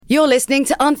You're listening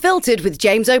to Unfiltered with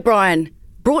James O'Brien,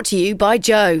 brought to you by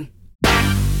Joe.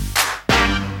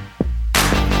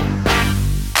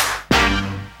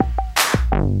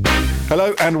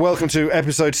 Hello and welcome to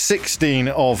episode 16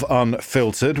 of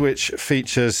Unfiltered, which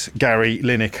features Gary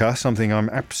Lineker, something I'm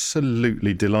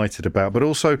absolutely delighted about, but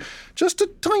also just a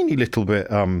tiny little bit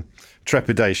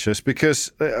trepidatious because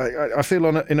I feel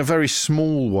in a very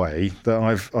small way that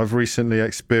I've recently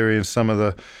experienced some of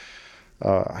the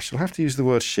I shall have to use the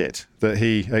word shit that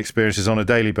he experiences on a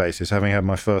daily basis, having had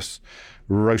my first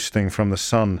roasting from the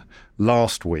sun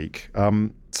last week.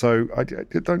 So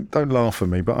don't laugh at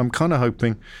me, but I'm kind of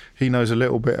hoping he knows a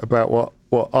little bit about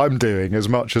what I'm doing as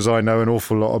much as I know an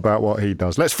awful lot about what he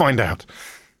does. Let's find out.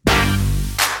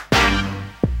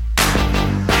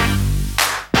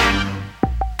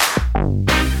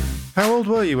 How old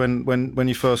were you when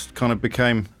you first kind of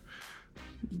became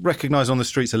recognised on the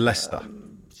streets of Leicester?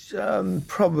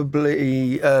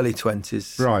 Probably early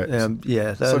 20s. Right.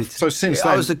 So since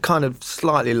then... I was a kind of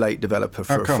slightly late developer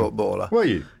for a footballer. Were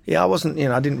you? Yeah, I wasn't,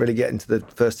 I didn't really get into the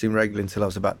first team regularly until I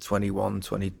was about 21,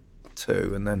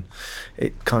 22, and then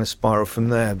it kind of spiralled from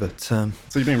there. But so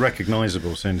you've been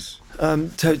recognisable since...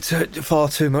 far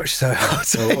too much so.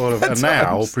 And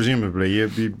now, presumably,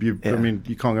 you I mean,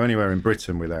 you can't go anywhere in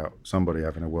Britain without somebody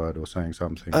having a word or saying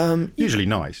something. Usually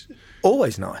nice.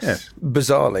 Always nice. Yes.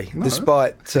 Bizarrely,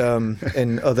 despite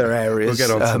in other areas. We'll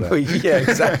get on to that. Yeah,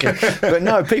 exactly. But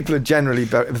no, people are generally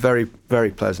very,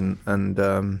 very pleasant, and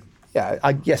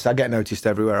I get noticed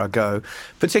everywhere I go,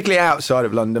 particularly outside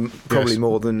of London, probably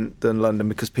more than London,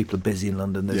 because people are busy in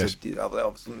London. There's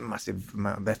a massive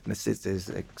amount of ethnicities,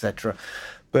 etc.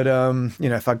 But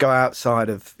if I go outside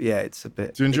of, it's a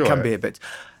bit. Do you enjoy it? It can be a bit.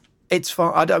 It's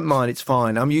fine. I don't mind. It's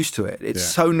fine. I'm used to it. It's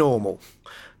so normal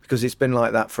because it's been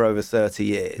like that for over 30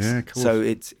 years. Yeah, of course.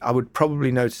 So I would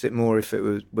probably notice it more if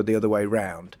it were the other way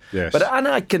round. Yes. And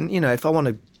I can, if I want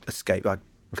to escape,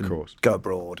 of course, go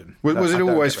abroad. And was it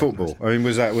always football? I mean,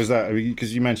 was that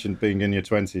because you mentioned being in your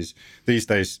 20s? These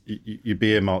days, you'd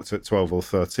be earmarked at 12 or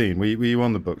 13. Were you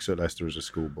on the books at Leicester as a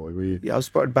schoolboy? Were you? Yeah, I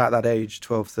was about that age,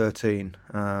 12, 13.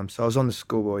 So I was on the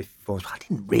schoolboy forms. I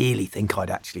didn't really think I'd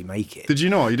actually make it. Did you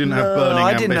not? You didn't have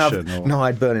burning ambition? No, I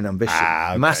had burning ambition.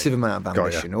 Okay. Massive amount of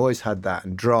ambition. Always had that,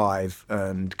 and drive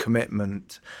and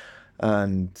commitment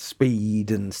and speed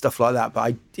and stuff like that.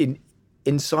 But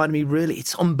inside me, really,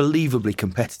 it's unbelievably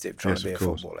competitive trying to be a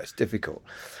footballer. It's difficult.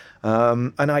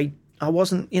 And I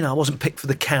wasn't, I wasn't picked for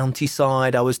the county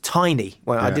side. I was tiny.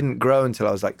 I didn't grow until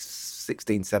I was like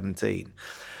 16, 17.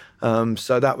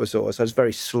 So that was all. So I was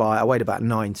very slight. I weighed about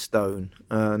 9 stone.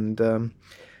 And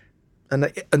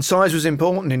size was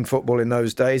important in football in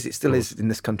those days. It still is in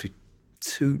this country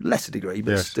to a lesser degree,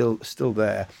 but still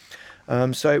there.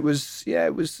 So it was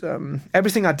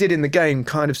everything I did in the game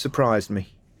kind of surprised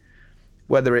me.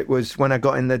 Whether it was when I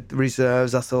got in the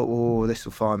reserves, I thought, this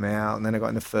will find me out. And then I got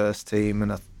in the first team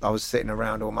and I was sitting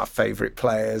around all my favourite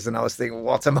players and I was thinking,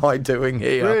 what am I doing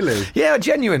here? Really? Yeah,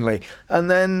 genuinely. And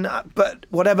then, but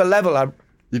whatever level I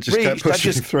kept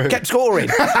pushing through. Kept scoring.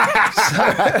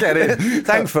 Get in.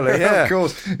 Thankfully, yeah. Of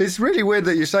course. It's really weird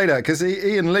that you say that because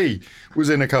Ian Lee was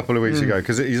in a couple of weeks ago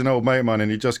because he's an old mate of mine and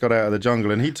he just got out of the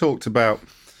jungle and he talked about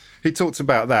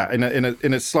that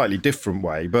in a slightly different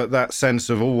way, but that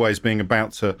sense of always being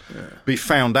about to be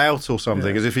found out or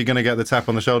something, as if you're going to get the tap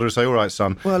on the shoulder and say, "All right,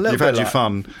 son, you've had your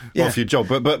fun, off your job."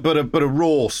 But a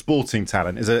raw sporting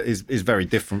talent is very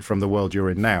different from the world you're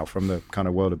in now, from the kind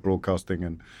of world of broadcasting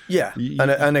and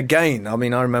and again, I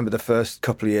mean, I remember the first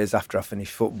couple of years after I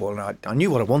finished football, and I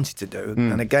knew what I wanted to do,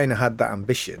 and again, I had that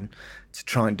ambition to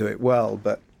try and do it well,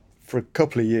 but. For a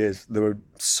couple of years, there were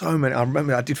so many. I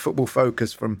remember I did Football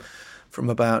Focus from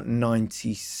about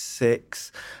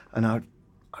 96, and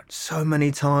so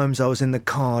many times I was in the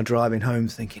car driving home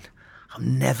thinking,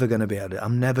 I'm never going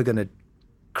to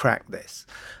crack this.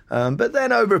 But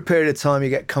then over a period of time, you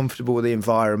get comfortable with the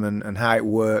environment and how it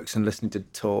works and listening to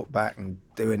talk back and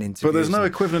doing interviews. But there's no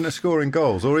equivalent of scoring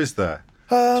goals, or is there?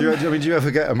 Do you ever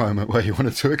get a moment where you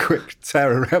want to do a quick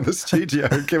tear around the studio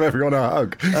and give everyone a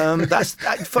hug?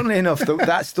 Funnily enough,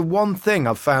 that's the one thing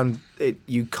I've found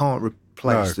you can't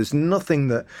replace. No. There's nothing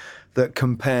that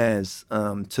compares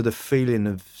to the feeling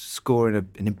of scoring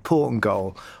an important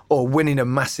goal or winning a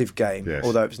massive game,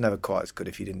 although it was never quite as good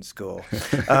if you didn't score.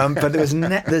 But there's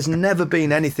never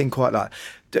been anything quite like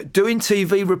that. Doing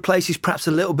TV replaces perhaps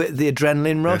a little bit of the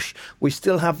adrenaline rush. Yeah. We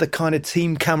still have the kind of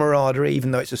team camaraderie,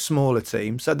 even though it's a smaller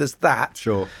team. So there's that.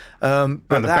 Sure. But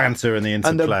the banter and the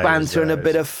interplay. And the banter and a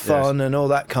bit of fun and all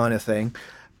that kind of thing.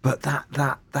 But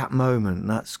that moment,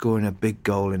 that scoring a big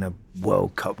goal in a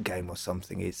World Cup game or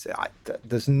something,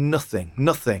 there's nothing.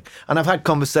 And I've had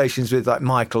conversations with like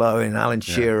Michael Owen and Alan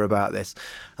Shearer about this,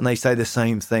 and they say the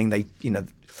same thing.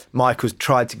 Michael's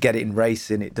tried to get it in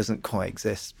racing, it doesn't quite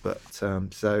exist. But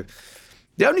so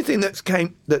the only thing that's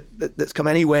come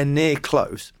anywhere near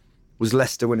close was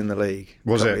Leicester winning the league a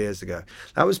couple of years ago.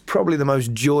 That was probably the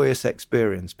most joyous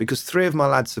experience because 3 of my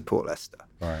lads support Leicester.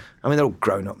 Right. I mean, they're all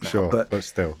grown up now. Sure, but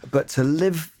still. But to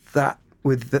live that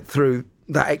through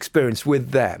that experience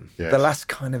with them, the last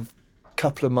kind of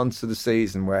couple of months of the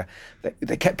season where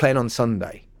they kept playing on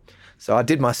Sunday. So I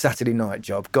did my Saturday night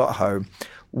job, got home.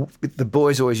 The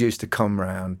boys always used to come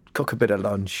round, cook a bit of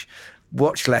lunch,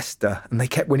 watch Leicester, and they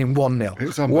kept winning 1-0. It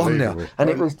was unbelievable. 1-0. And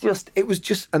it was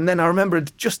just, and then I remember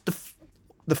just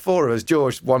the 4 of us,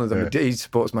 George, one of them, he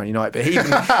supports Man United,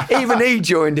 but even he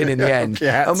joined in the end.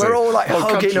 And we're all like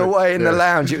hugging away in the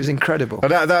lounge. It was incredible.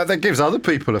 And that gives other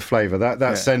people a flavour.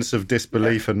 That sense of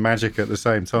disbelief and magic at the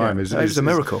same time is a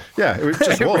miracle. It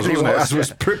just was, really wasn't it? As was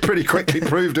was pretty quickly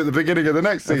proved at the beginning of the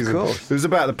next season. Of course. It was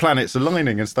about the planets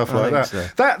aligning and stuff like that. So.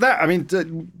 That I mean,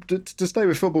 to stay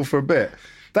with football for a bit,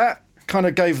 that kind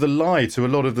of gave the lie to a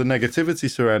lot of the negativity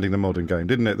surrounding the modern game,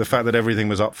 didn't it? The fact that everything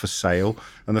was up for sale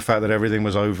and the fact that everything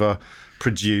was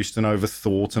overproduced and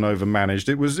overthought and overmanaged.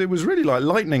 It was really like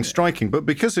lightning striking, but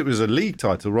because it was a league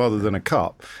title rather than a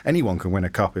cup, anyone can win a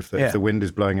cup if the wind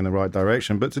is blowing in the right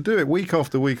direction. But to do it week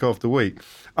after week after week,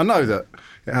 I know that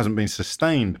it hasn't been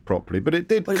sustained properly, but it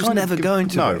did. But it was never going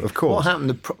to. No, be. Of course. What happened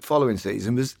the following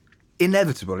season was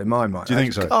inevitable in my mind. Do you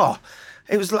think so? Oh,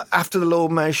 it was like after the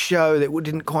Lord Mayor's show that it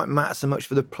didn't quite matter so much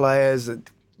for the players. The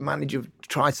manager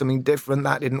tried something different,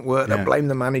 that didn't work. They blame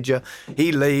the manager.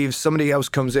 He leaves, somebody else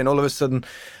comes in. All of a sudden,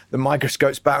 the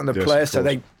microscope's back on the players, so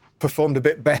they performed a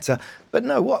bit better. But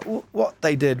no, what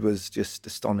they did was just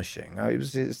astonishing. It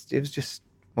was just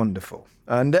wonderful.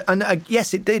 And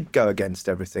yes, it did go against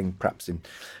everything, perhaps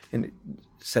in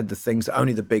said the things that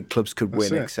only the big clubs could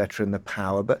win, etc., and the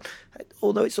power. But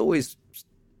although it's always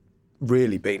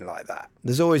really been like that,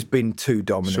 there's always been 2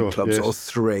 dominant clubs or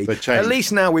 3. At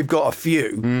least now we've got a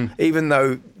few, even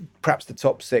though perhaps the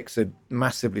top 6 are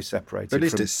massively separated. At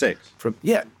least it's 6.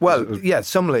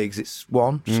 Some leagues it's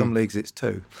 1, some leagues it's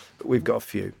 2, but we've got a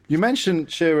few. You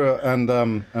mentioned Shearer and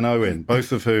Owen,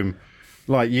 both of whom,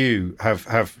 like you,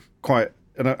 have quite,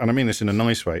 and I mean this in a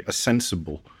nice way, a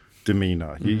sensible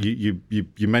demeanour. You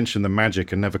mentioned the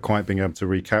magic and never quite being able to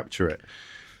recapture it.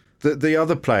 The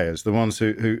other players, the ones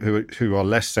who are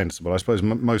less sensible, I suppose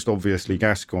most obviously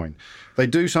Gascoigne, they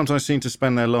do sometimes seem to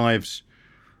spend their lives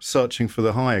searching for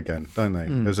the high again, don't they?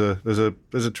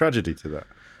 There's a tragedy to that.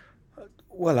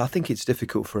 Well, I think it's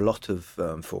difficult for a lot of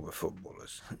former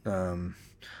footballers.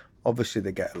 Obviously,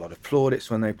 they get a lot of plaudits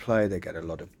when they play. They get a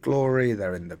lot of glory.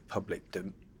 They're in the public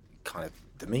kind of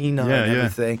demeanour and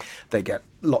everything. They get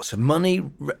lots of money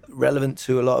relevant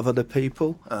to a lot of other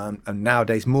people, and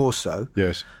nowadays more so.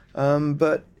 Yes.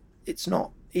 But it's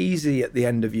not easy at the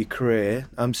end of your career.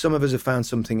 Some of us have found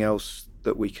something else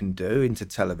that we can do into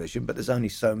television, but there's only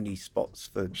so many spots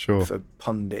for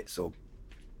pundits or,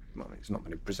 well, it's not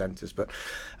many presenters,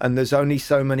 and there's only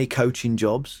so many coaching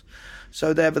jobs.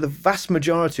 So the vast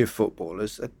majority of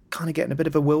footballers are kind of getting a bit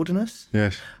of a wilderness.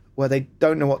 Yes. Where they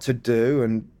don't know what to do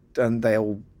and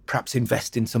they'll perhaps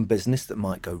invest in some business that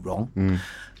might go wrong.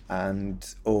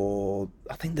 Or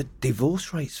I think the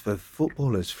divorce rates for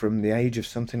footballers from the age of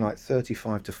something like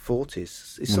 35 to 40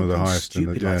 is something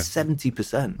stupid, like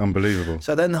 70%. Unbelievable.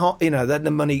 So then, then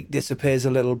the money disappears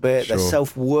a little bit. Their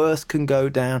self-worth can go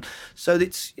down. So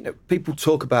it's, people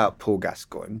talk about Paul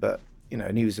Gascoigne, but,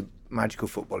 and he was a magical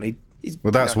footballer.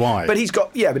 That's why. But he's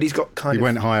got kind of... He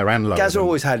went higher and lower. Gaz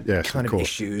always had kind of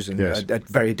issues and a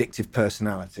very addictive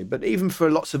personality. But even for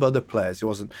lots of other players, he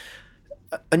wasn't...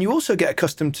 And you also get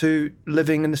accustomed to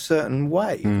living in a certain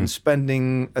way and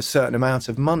spending a certain amount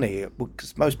of money,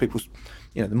 because most people,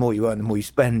 the more you earn, the more you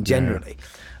spend generally.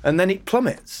 And then it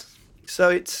plummets.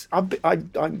 So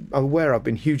I'm aware I've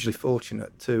been hugely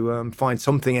fortunate to find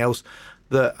something else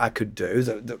that I could do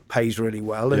that pays really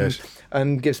well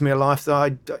and gives me a life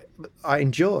that I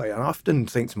enjoy. And I often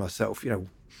think to myself,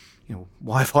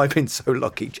 why have I been so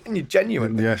lucky?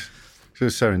 Genuinely. Yes. So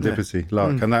it's serendipity,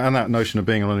 luck, and that notion of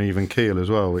being on an even keel as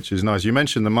well, which is nice. You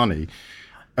mentioned the money.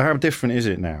 How different is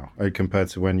it now compared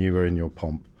to when you were in your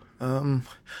pomp?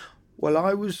 Well,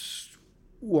 I was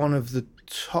one of the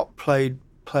top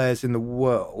players in the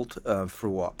world for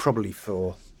what? Probably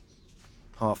for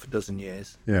half a dozen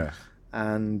years. Yeah.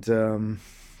 And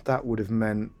that would have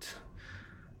meant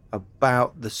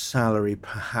about the salary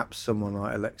perhaps someone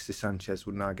like Alexis Sanchez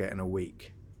would now get in a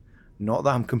week. Not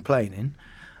that I'm complaining,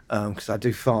 because I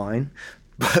do fine.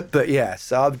 But yeah,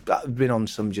 so I've been on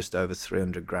some just over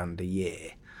 300 grand a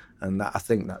year. And I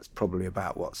think that's probably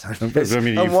about what's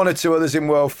happening. And one or two others in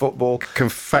world football. Can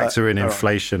factor in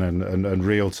inflation and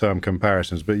real term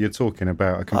comparisons, but you're talking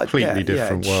about a completely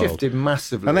different world. It's shifted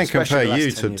massively. And then compare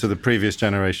you to the previous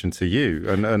generation to you.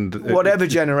 And whatever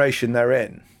generation they're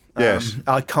in. Yes.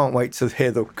 I can't wait to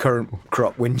hear the current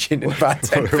crop whinging in about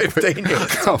 10, 15 years. I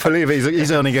can't believe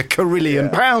he's earning £1 carillion,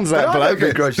 that bloke. I don't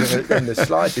begrudge him in the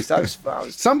slightest.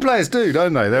 Some players do,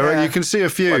 don't they? You can see a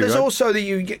few. Well, there's also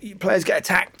that players get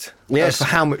attacked for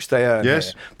how much they earn.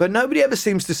 Yes. Here. But nobody ever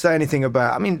seems to say anything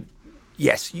about, I mean,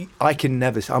 yes, I can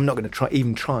never, I'm not going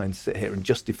to try and sit here and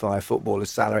justify a footballer's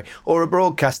salary or a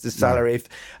broadcaster's salary.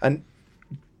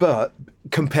 But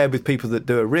compared with people that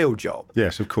do a real job.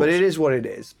 Yes, of course. But it is what it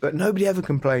is. But nobody ever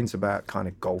complains about kind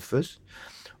of golfers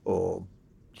or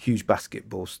huge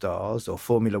basketball stars or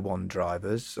Formula One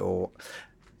drivers or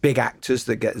big actors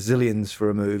that get zillions for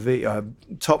a movie,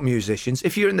 top musicians.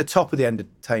 If you're in the top of the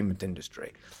entertainment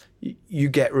industry, you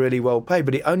get really well paid.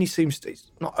 But it only seems to,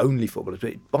 it's not only footballers,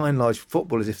 but by and large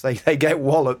footballers, if they get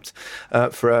walloped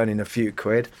for earning a few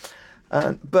quid.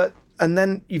 And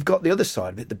then you've got the other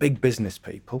side of it, the big business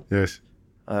people. Yes.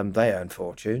 They earn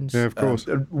fortunes. Yeah, of course.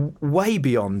 Way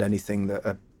beyond anything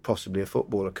that possibly a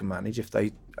footballer can manage if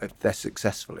they're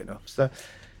successful enough. So,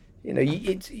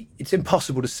 it's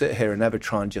impossible to sit here and ever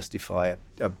try and justify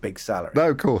a big salary.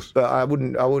 No, of course. But I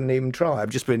wouldn't even try. I've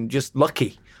just been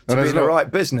lucky to be in the right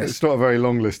business. It's not a very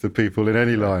long list of people in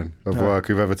any line of work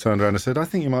who've ever turned around and said, I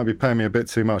think you might be paying me a bit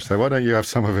too much, so why don't you have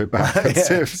some of it back?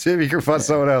 See if you can find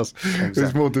someone else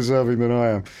who's more deserving than I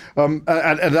am. And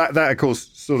that, of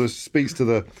course, sort of speaks to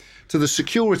the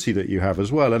security that you have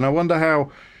as well. And I wonder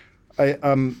how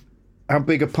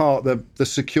big a part the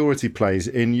security plays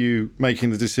in you making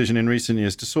the decision in recent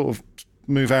years to sort of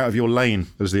move out of your lane,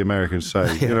 as the Americans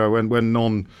say. Yeah. When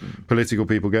non-political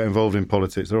people get involved in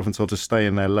politics, they're often told to stay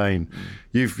in their lane.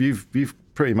 You've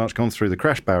pretty much gone through the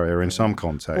crash barrier in some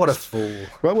contexts. What a fool!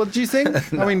 Well, what do you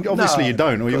think? No, I mean, obviously you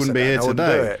don't, or you wouldn't be here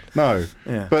today. No.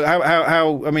 Yeah. But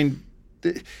how? I mean,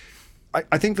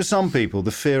 I think for some people,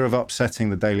 the fear of upsetting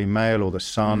the Daily Mail or the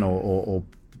Sun or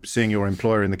seeing your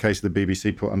employer, in the case of the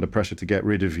BBC, put under pressure to get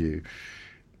rid of you.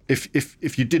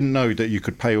 If you didn't know that you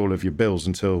could pay all of your bills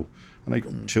until, I know you've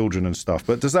got children and stuff,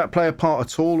 but does that play a part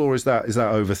at all, or is that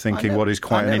overthinking what is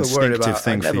quite an instinctive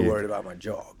thing for you? I never worried about my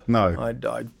job. No.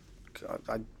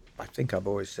 I think I've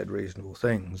always said reasonable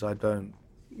things. I don't,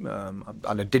 and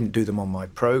I didn't do them on my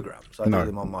programmes. I do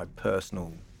them on my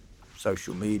personal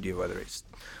social media, whether it's,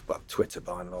 Twitter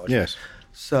by and large. Yes.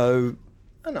 So,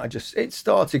 and it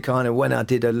started kind of when I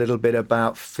did a little bit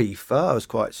about FIFA. I was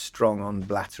quite strong on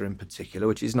Blatter in particular,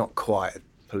 which is not quite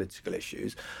political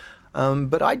issues.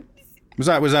 But I... Was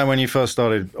that when you first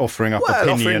started offering up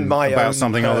opinion about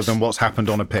something other than what's happened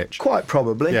on a pitch? Quite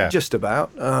probably, just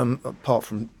about, apart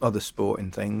from other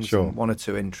sporting things, sure. And one or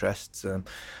two interests.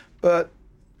 But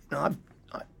I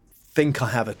think I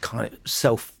have a kind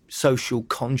of social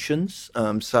conscience.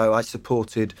 So I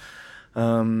supported...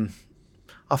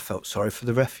 I felt sorry for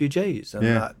the refugees,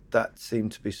 and that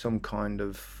seemed to be some kind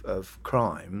of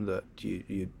crime that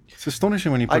you... It's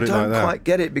astonishing when you put it like that. I don't quite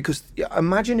get it, because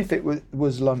imagine if it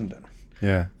was London,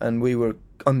 and we were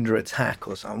under attack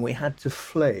or something, we had to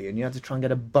flee, and you had to try and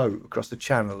get a boat across the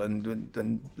channel,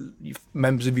 and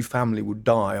members of your family would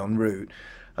die en route,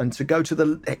 and to go to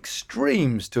the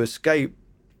extremes to escape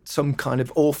some kind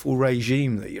of awful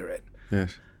regime that you're in.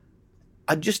 Yes.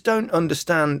 I just don't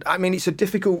understand. I mean, it's a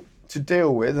difficult to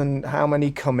deal with, and how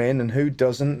many come in and who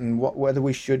doesn't, and whether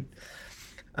we should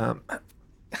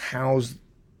house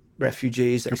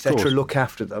refugees, etc., look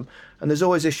after them. And there's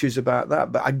always issues about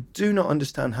that, but I do not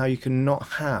understand how you can not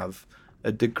have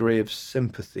a degree of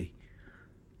sympathy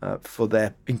for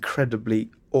their incredibly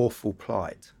awful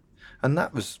plight. And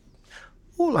that was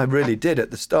all I really did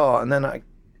at the start, and then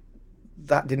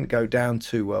that didn't go down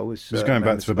too well. It was going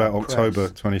back to about October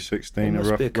 2016, it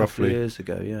must be a couple roughly. Of years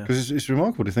ago, yeah. Because it's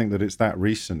remarkable to think that it's that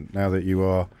recent, now that you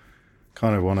are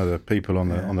kind of one of the people on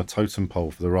the totem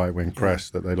pole for the right-wing press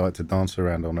that they like to dance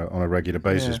around on a regular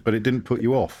basis. But it didn't put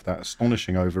you off, that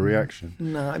astonishing overreaction.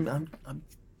 No,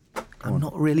 I'm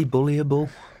not really bullyable,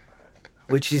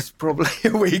 which is probably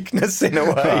a weakness in a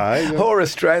way, or a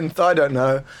strength, I don't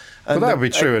know. But that would be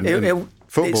true in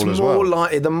football as well. It's more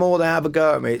likely, the more they have a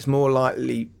go at me, it's more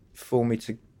likely for me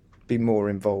to be more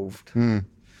involved.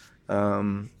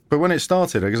 But when it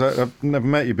started, because I've never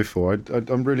met you before,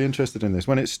 I'm really interested in this.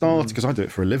 When it started, because I do it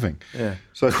for a living. Yeah.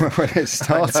 So when it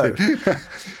started,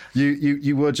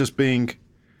 you were just being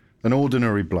an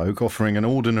ordinary bloke offering an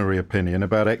ordinary opinion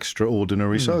about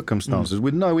extraordinary circumstances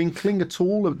with no inkling at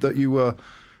all that you were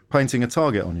painting a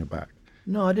target on your back.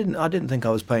 No, I didn't think I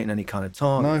was painting any kind of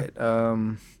target.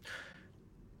 I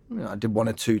did one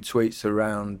or two tweets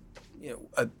around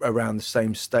the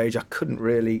same stage. I couldn't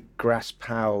really grasp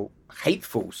how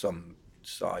hateful some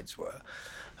sides were.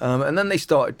 And then they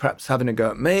started perhaps having a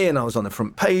go at me, and I was on the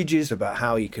front pages about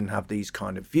how you can have these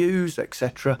kind of views,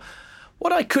 etc.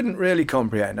 What I couldn't really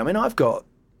comprehend, I mean, I've got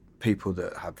people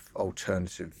that have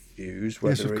alternative views,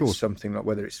 whether it's something like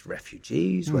whether it's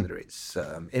refugees, whether it's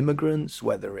immigrants,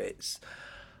 whether it's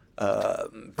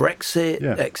Brexit,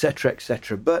 etc.,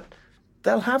 etc. But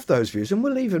they'll have those views, and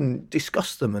we'll even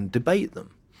discuss them and debate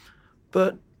them.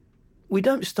 But we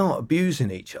don't start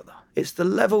abusing each other. It's the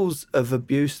levels of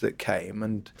abuse that came,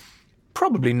 and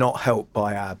probably not helped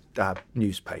by our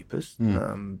newspapers,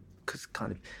 because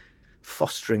kind of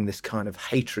fostering this kind of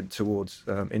hatred towards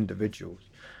individuals.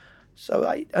 So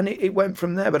it went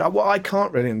from there. But what I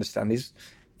can't really understand is,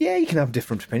 you can have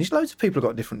different opinions. Loads of people have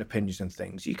got different opinions and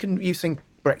things. You think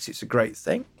Brexit's a great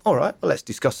thing. All right, well, let's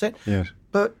discuss it. Yes.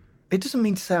 But it doesn't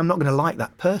mean to say I'm not going to like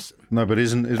that person. No, but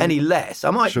isn't any less.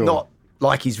 I might not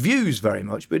like his views very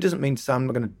much, but it doesn't mean to say I'm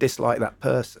not going to dislike that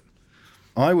person.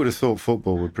 I would have thought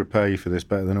football would prepare you for this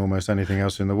better than almost anything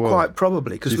else in the world. Quite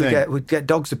probably, because we get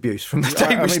dogs abuse from the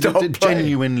day we start playing.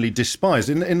 Genuinely despised.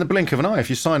 In the blink of an eye, if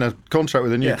you sign a contract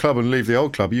with a new club and leave the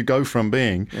old club, you go from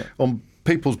being on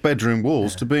people's bedroom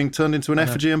walls to being turned into an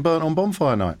effigy and burnt on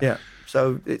bonfire night. Yeah.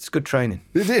 So it's good training.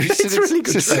 It's really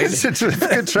good training. It's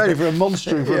good training for a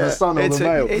monstrum from the son or the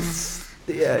male.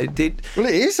 It did. Well,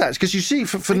 it is actually, because you see,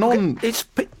 for non...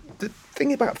 The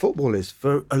thing about football is,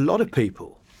 for a lot of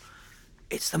people,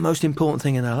 it's the most important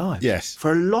thing in their life. Yes.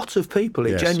 For a lot of people,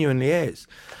 it genuinely is.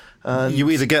 You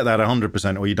either get that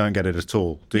 100% or you don't get it at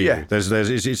all, do you? Yeah.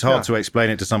 It's hard to explain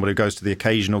it to somebody who goes to the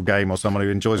occasional game or someone who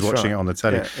enjoys watching it on the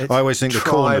telly. Yeah, I always think the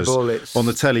corners on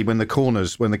the telly, when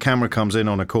the camera comes in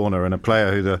on a corner and a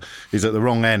player who is at the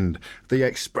wrong end, the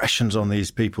expressions on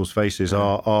these people's faces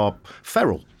are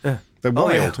feral. Yeah. They're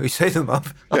wild. Oh, yeah. We see them.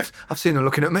 I've seen them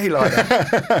looking at me like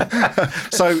that.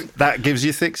 So that gives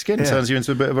you thick skin, turns you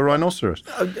into a bit of a rhinoceros.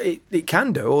 It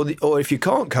can do, or if you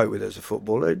can't cope with it as a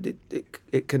footballer,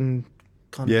 it can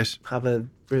kind of have a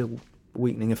real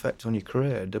weakening effect on your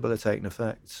career, a debilitating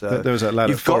effect. So there was that lad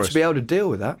you've got to be able to deal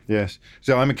with that. Yes.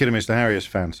 So I'm a Kidderminster Harriers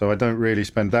fan, so I don't really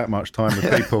spend that much time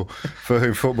with people for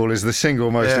whom football is the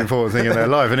single most important thing in their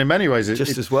life. And in many ways,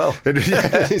 as well.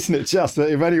 Isn't it just that?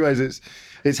 In many ways,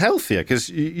 it's healthier, because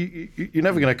you're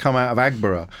never going to come out of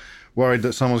Agborough worried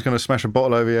that someone's going to smash a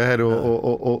bottle over your head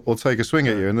or take a swing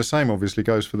at you. And the same obviously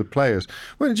goes for the players.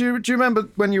 Well, do you remember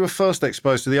when you were first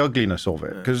exposed to the ugliness of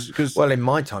it? Well, in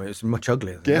my time, it was much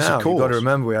uglier than now. Of course. You've got to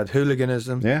remember we had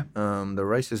hooliganism. Yeah. The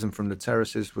racism from the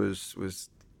terraces was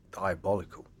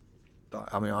diabolical.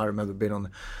 I mean, I remember being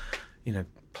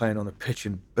playing on the pitch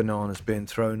and bananas being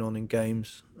thrown on in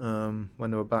games when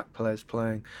there were back players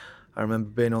playing. I remember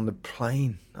being on the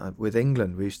plane with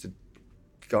England. We used to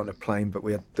go on a plane, but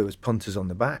there was punters on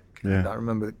the back. Yeah. And I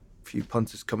remember a few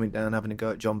punters coming down, having a go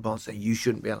at John Barnes, saying, "You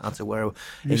shouldn't be allowed to wear an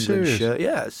England shirt."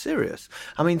 Yeah, it's serious.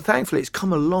 I mean, thankfully, it's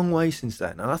come a long way since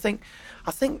then. And I think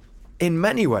in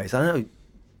many ways, I know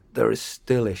there is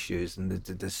still issues and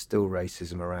there's still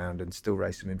racism around and still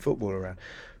racism in football around.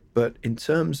 But in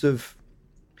terms of,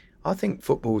 I think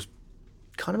football's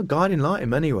kind of a guiding light in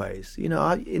many ways.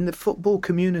 In the football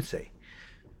community,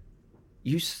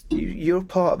 you're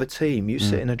part of a team. You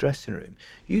sit in a dressing room.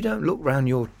 You don't look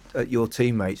round at your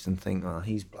teammates and think, "Oh,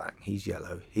 he's black, he's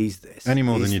yellow, he's this." Any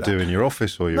more than you do in your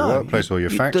office or your workplace or your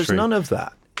factory. There's none of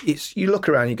that. You look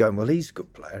around, you're going, "Well, he's a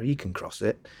good player. He can cross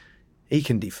it. He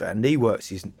can defend. He works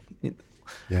his."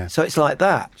 Yeah. So it's like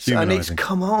that, and it's Humanising.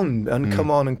 come on and come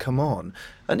on and come on,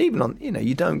 and even on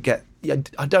you don't get.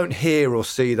 I don't hear or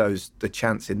see the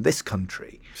chants in this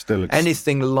country Still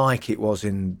anything like it was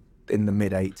in the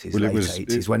mid '80s, late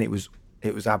 '80s, when it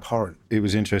was abhorrent. It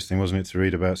was interesting, wasn't it, to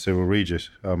read about Cyril Regis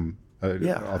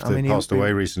after he passed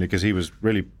away recently, because he was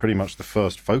really pretty much the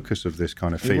first focus of this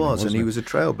kind of feeling. He was, wasn't and he was a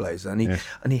trailblazer,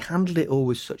 and he handled it all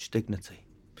with such dignity.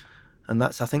 And I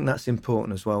think that's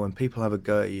important as well. When people have a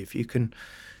go at you, if you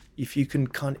can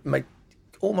kind of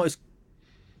almost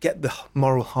get the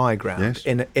moral high ground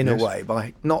in a way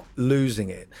by not losing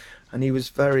it. And he was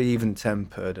very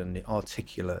even-tempered and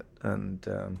articulate, and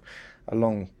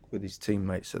along with his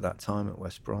teammates at that time at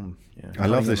West Brom. I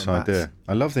love this idea.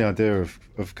 I love the idea of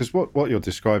because what you're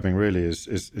describing really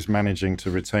is managing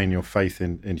to retain your faith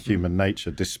in human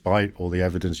nature despite all the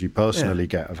evidence you personally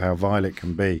get of how vile it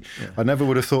can be. Yeah. I never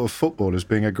would have thought of football as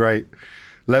being a great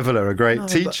leveller, a great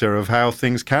teacher of how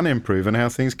things can improve and how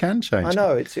things can change. I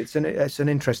know it's an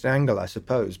interesting angle, I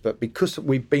suppose, but because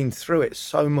we've been through it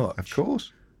so much, Of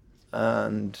course.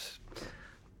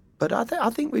 But I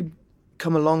think we've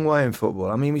come a long way in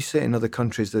football. I mean, we see it in other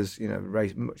countries. There's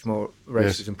much more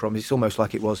racism problems. It's almost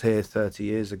like it was here 30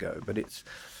 years ago. But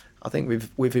I think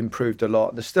we've improved a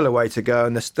lot. There's still a way to go,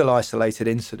 and there's still isolated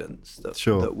incidents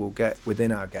that we'll get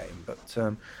within our game. But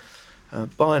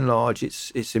by and large,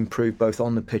 it's improved both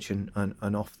on the pitch and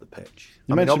off the pitch.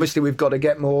 I mean, obviously, we've got to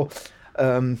get more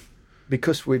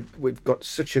because we've got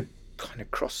such a kind of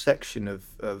cross section of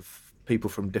people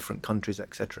from different countries,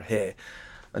 etc. here.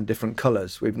 And different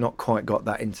colours. We've not quite got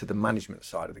that into the management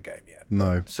side of the game yet.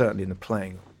 No. Certainly in the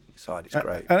playing side, it's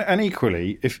great. And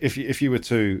equally, if you were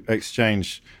to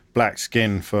exchange black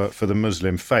skin for the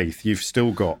Muslim faith, you've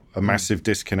still got a massive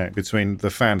disconnect between the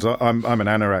fans. I'm an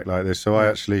anorak like this, so I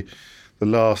actually,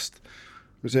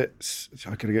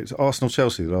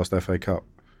 Arsenal-Chelsea, the last FA Cup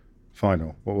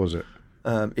final. What was it?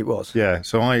 It was. Yeah,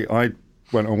 so I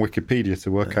went on Wikipedia to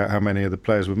work out how many of the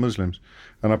players were Muslims,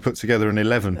 and I put together an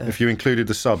 11. If you included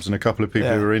the subs and a couple of people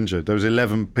who were injured, there was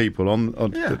 11 people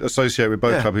associated with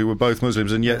both clubs who were both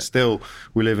Muslims, and yet still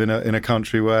we live in a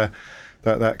country where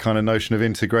that kind of notion of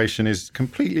integration is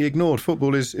completely ignored.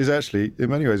 Football is actually, in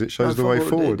many ways, it shows the way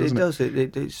forward, doesn't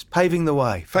it? It's paving the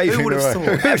way. Who would have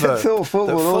thought ever thought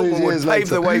football all these years would pave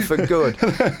the way for good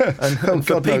and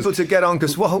for people to get on?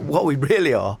 Because what we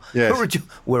really are,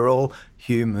 we're all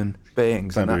human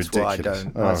beings, and that's why I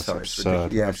don't. It's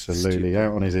absurd. Absolutely,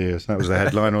 out on his ears. That was the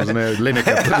headline, wasn't it?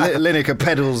 Lineker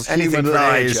peddles human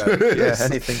lives.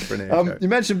 Anything for an ear. You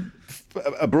mentioned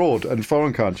abroad and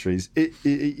foreign countries.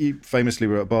 You famously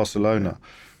were at Barcelona.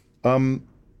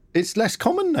 It's less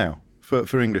common now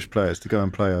for English players to go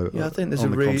and play. I think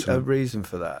there's a reason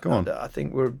for that. Go on. I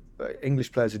think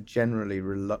English players are generally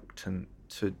reluctant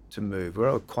to move. We're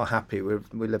all quite happy.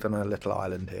 We live on a little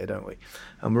island here, don't we?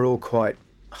 And we're all quite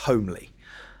homely.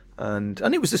 And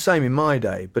it was the same in my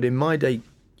day, but in my day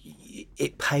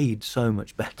it paid so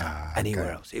much better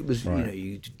anywhere else. It was,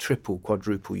 you triple,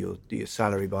 quadruple your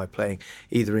salary by playing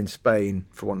either in Spain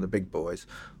for one of the big boys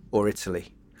or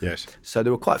Italy. Yes. So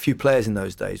there were quite a few players in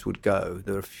those days would go.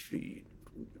 There were a few,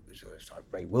 it was like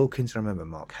Ray Wilkins, I remember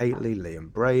Mark Hateley,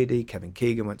 Liam Brady, Kevin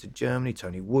Keegan went to Germany,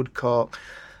 Tony Woodcock.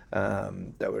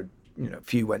 There were, a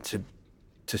few went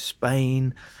to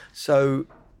Spain. So,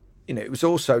 it was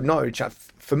also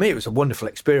for me, it was a wonderful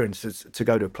experience to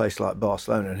go to a place like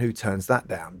Barcelona, and who turns that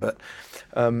down? But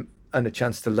and a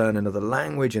chance to learn another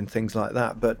language and things like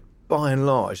that. But by and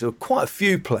large, there were quite a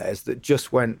few players that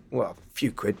just went, well, a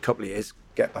few quid, couple of years,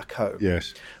 get back home.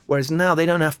 Yes. Whereas now they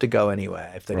don't have to go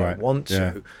anywhere if they don't want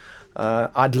to.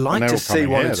 I'd like to see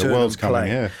one or two of them play.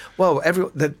 Here. Well,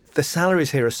 the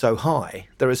salaries here are so high.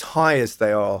 They're as high as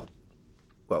they are.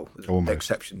 Well, with the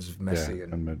exceptions of Messi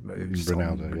and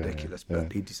Ronaldo, ridiculous,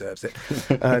 but he deserves it.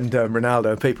 And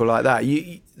Ronaldo and people like that.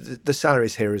 The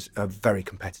salaries here are very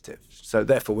competitive. So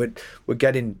therefore, we're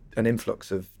getting an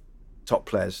influx of top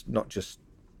players, not just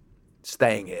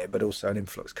staying here, but also an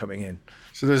influx coming in.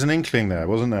 So there's an inkling there,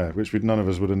 wasn't there, which none of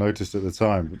us would have noticed at the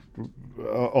time,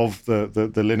 of the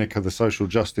Lineker, the social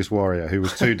justice warrior, who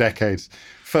was 2 decades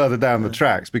further down the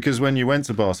tracks. Because when you went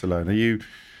to Barcelona, you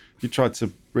tried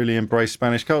to really embrace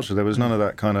Spanish culture. There was none of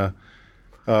that kind of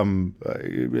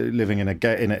living in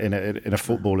a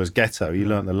footballer's ghetto. You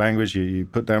learnt the language. You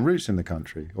put down roots in the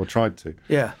country, or tried to.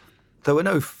 Yeah, there were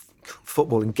no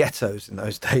football in ghettos in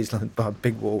those days, like by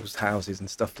big walls, houses, and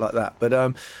stuff like that.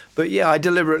 But yeah, I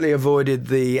deliberately avoided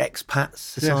the expat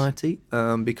society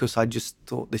because I just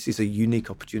thought this is a unique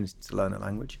opportunity to learn a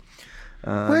language.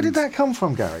 Where did that come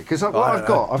from, Gary? Because I've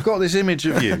got this image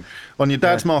of you on your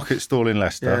dad's market stall in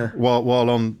Leicester, while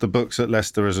on the books at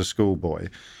Leicester as a schoolboy.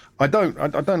 I don't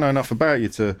know enough about you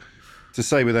to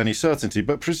say with any certainty,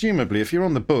 but presumably, if you're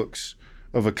on the books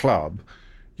of a club,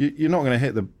 you're not going to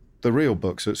hit the real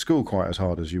books at school quite as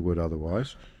hard as you would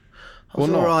otherwise. I was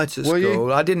all right at school.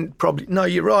 You? I didn't probably. No,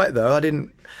 you're right though. I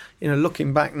didn't.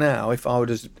 Looking back now, if I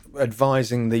was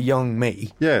advising the young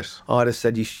me, yes, I'd have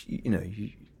said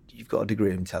you've got a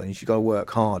degree in intelligence, you've got to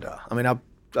work harder. I mean, I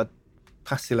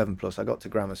passed 11 plus, I got to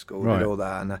grammar school, did all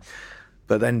that,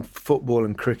 but then football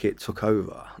and cricket took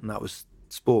over, and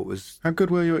sport was... How good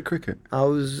were you at cricket?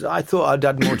 I thought I'd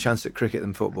had more chance at cricket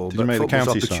than football. Did you make the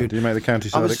county side? Did you make the county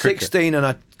side at cricket? I was 16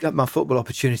 and my football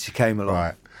opportunity came along.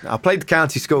 Right. I played the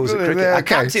county schools at cricket. I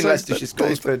captained Leicestershire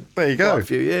schools for quite a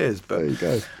few years. But, there you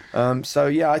go. I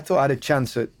thought I had a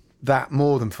chance at that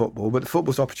more than football, but the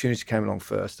football's opportunity came along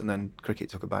first, and then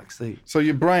cricket took a back seat. So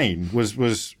your brain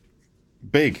was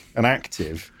big and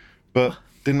active, but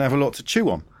didn't have a lot to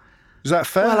chew on. Is that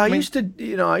fair? Well, I used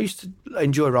to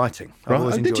enjoy writing. I Right.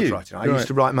 always Oh, did enjoyed you? writing. I Right. used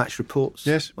to write match reports.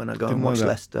 Yes. When I go Didn't and know watch that.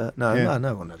 Leicester. Yeah.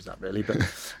 No one knows that really. But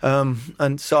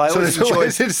and so I So always there's enjoyed.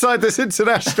 always inside this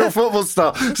international football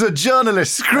star. There's a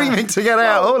journalist screaming to get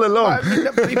out all along.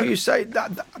 I mean, people you say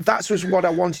that was what I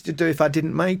wanted to do if I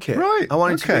didn't make it. Right, I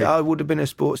wanted to. okay. I would have been a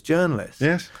sports journalist.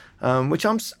 Yes. Which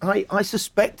I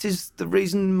suspect is the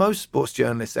reason most sports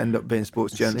journalists end up being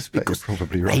sports journalists, suspect because you're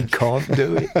probably they right. can't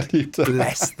do it. You don't.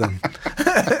 Bless them.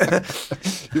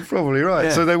 You're probably right.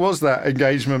 Yeah. So there was that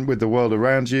engagement with the world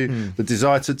around you, the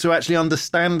desire to actually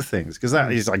understand things, because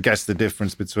that is, I guess, the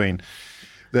difference between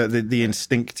the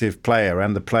instinctive player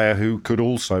and the player who could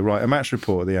also write a match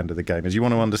report at the end of the game. Is you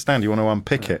want to understand, you want to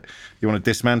unpick it, you want to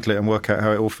dismantle it and work out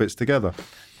how it all fits together.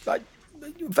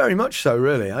 Very much so,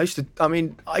 really. I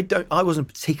wasn't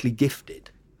particularly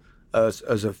gifted as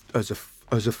a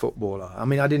footballer. I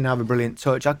mean, I didn't have a brilliant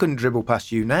touch. I couldn't dribble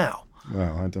past you now.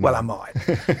 Well, I don't know. Well, I might,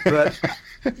 but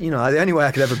the only way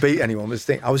I could ever beat anyone was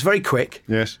I was very quick.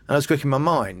 Yes. And I was quick in my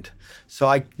mind. So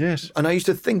I used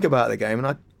to think about the game, and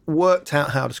I worked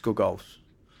out how to score goals.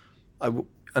 And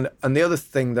the other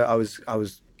thing that I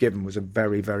was given was a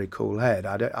very, very cool head.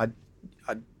 I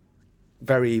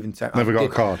very even. Never got a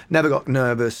card. Never got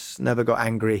nervous. Never got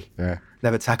angry. Yeah.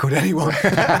 Never tackled anyone.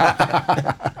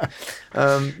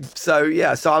 So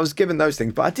I was given those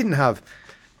things, but I didn't have,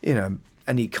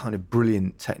 any kind of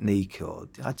brilliant technique, or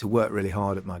I had to work really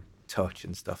hard at my touch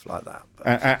and stuff like that. But,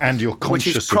 And you're conscious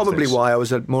which is probably of this. why I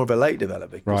was more of a late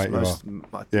developer, because Right,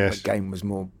 my Yes. game was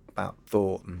more about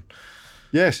thought and.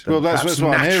 Yes, well, that's perhaps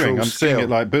what I'm hearing. I'm natural seeing skill. it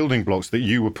like building blocks that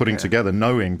you were putting together,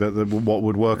 knowing that what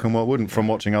would work and what wouldn't, from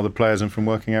watching other players and from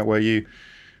working out where you.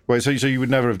 So you would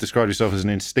never have described yourself as an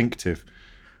instinctive.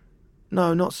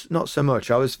 No, not so much.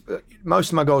 I was most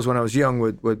of my goals when I was young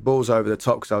were balls over the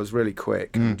top, because I was really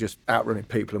quick and just outrunning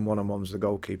people and one-on-ones with the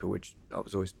goalkeeper, which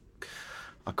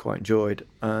I quite enjoyed.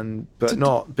 But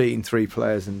not beating three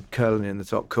players and curling in the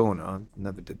top corner. I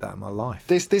never did that in my life.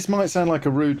 This might sound like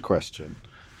a rude question,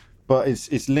 but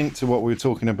it's linked to what we were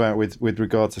talking about with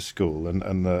regard to school and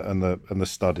the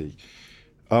study.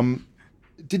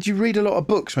 Did you read a lot of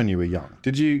books when you were young?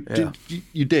 Did you? Yeah.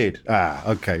 You did.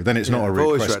 Okay. Then it's not a I've rude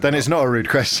always question. read Then a it's not a rude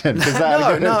question.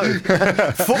 No.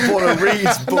 Footballer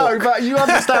reads book. No, but you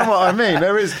understand what I mean.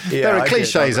 There Yeah, are I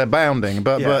cliches did. abounding,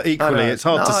 but Yeah, equally I know. it's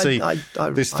hard to No, see I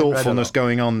this read a lot. thoughtfulness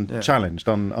going unchallenged,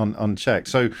 unchecked.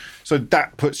 So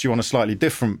that puts you on a slightly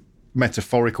different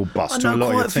metaphorical bus I to a know lot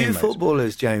of quite your a few teammates.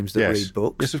 footballers, James, that read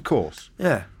books. Yes, of course.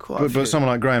 Yeah, quite a few. But someone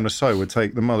like Graham Lasso would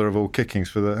take the mother of all kickings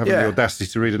for having the audacity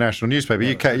to read a national newspaper.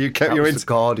 You kept That your was the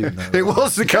Guardian, though. It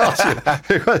was the Guardian.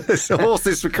 It was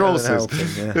horses for courses. help him,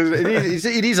 yeah.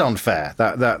 It is unfair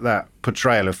that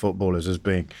portrayal of footballers as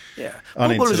being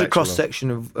Footballers are a cross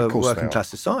section of course they working are. class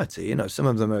society. Some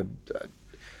of them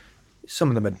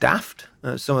are daft.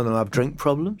 Some of them have drink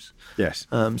problems. Yes.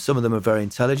 Some of them are very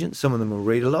intelligent. Some of them will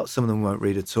read a lot. Some of them won't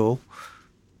read at all.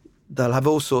 They'll have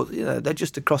all sorts. They're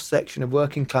just a cross section of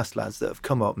working class lads that have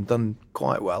come up and done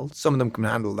quite well. Some of them can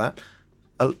handle that.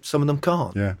 Some of them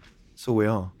can't. Yeah. That's all we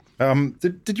are.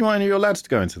 Did you want any of your lads to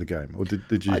go into the game, or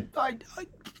did you?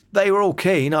 They were all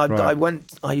keen. Right.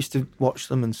 I used to watch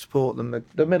them and support them.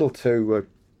 The middle two were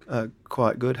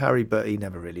quite good. Harry, but he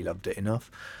never really loved it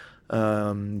enough.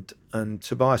 And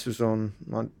Tobias was on.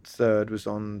 My third was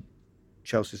on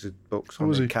Chelsea's books on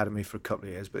was the he? academy for a couple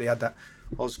of years. But he had that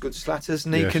Osgood Slatter's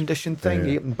knee Yes. condition thing.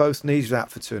 Yeah. Both knees were out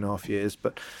for 2.5 years.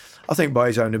 But I think by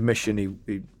his own admission,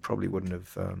 he probably wouldn't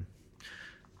have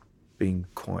been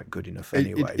quite good enough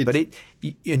anyway.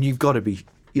 And you've got to be.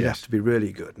 You'd have to be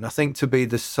really good. And I think to be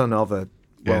the son of a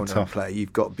well-known tough. player,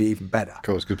 you've got to be even better. Of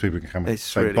course, because people can come and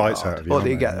It's take really bites hard. out of you. Or aren't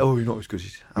you they? get, you're not as good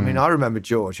as. I mean, I remember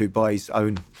George, who by his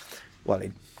own,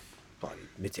 he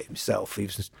admit it himself, he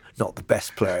was not the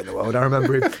best player in the world. I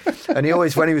remember him, and he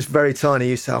always, when he was very tiny,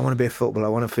 he used to say, "I want to be a footballer. I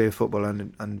want to be a footballer."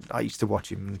 And I used to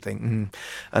watch him and think,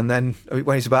 And then when he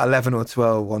was about 11 or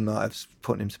 12, one night I was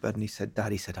putting him to bed, and he said,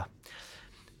 "Dad," he said,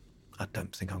 I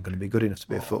don't think I'm going to be good enough to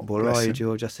be a footballer, bless are you, him.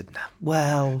 George? I said, "No.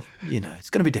 Well,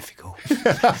 it's going to be difficult."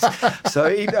 So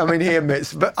he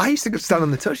admits, but I used to stand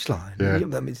on the touchline. Yeah.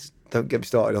 Don't get me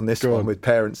started on this one with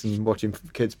parents and watching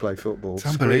kids play football. It's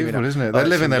unbelievable, isn't it? They're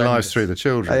living their lives through the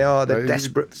children. They are. They're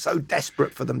desperate, so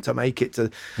desperate for them to make it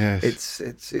to. Yes.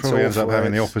 It's Probably ends up awful.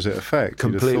 having the It's opposite effect.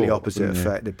 you'd have completely thought, opposite wouldn't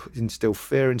you? effect. They instill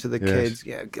fear into the Yes. kids.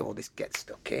 Yeah, all this gets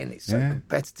stuck in. It's so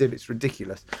competitive. It's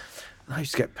ridiculous. And I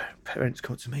used to get parents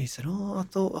come to me and said, "Oh, I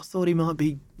thought he might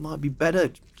be better,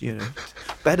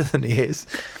 better than he is.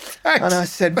 And I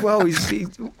said, well, he's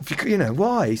you know,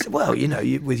 why? He said, well, you know,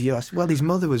 with you. I said, well, his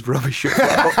mother was rubbish. I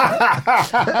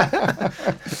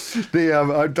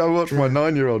watched my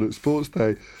 9-year-old at Sports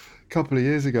Day a couple of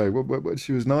years ago when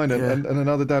she was 9, and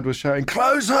another dad was shouting,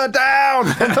 "Close her down!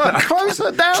 Close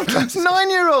her down!"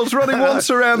 9-year-olds running once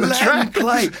around the track.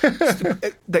 Play.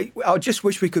 I just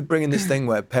wish we could bring in this thing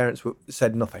where parents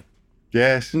said nothing.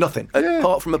 Yes. Nothing,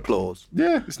 apart from applause.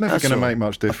 Yeah, it's never going to make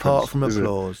much difference. Apart from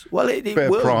applause. Well, it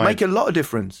will make a lot of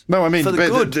difference. No, I mean, for the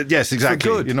good. Yes, exactly.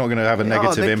 For good. You're not going to have a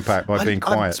negative impact by being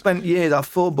quiet. I spent years, our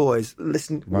 4 boys,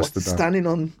 standing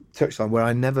on touchline where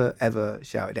I never, ever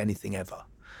shouted anything ever,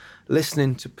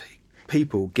 listening to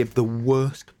people give the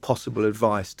worst possible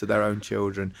advice to their own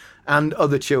children and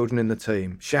other children in the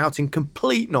team, shouting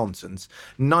complete nonsense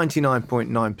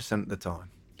 99.9% of the time.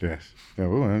 Yes.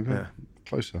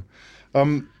 Closer.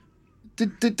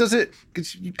 Does it?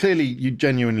 Cause clearly, you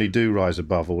genuinely do rise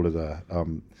above all of the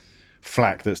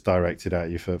flack that's directed at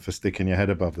you for sticking your head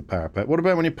above the parapet. What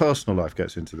about when your personal life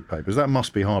gets into the papers? That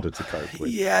must be harder to cope with.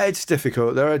 Yeah, it's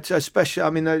difficult. There are especially,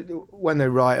 I mean, when they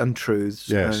write untruths.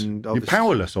 Yes, and you're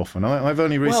powerless often. I've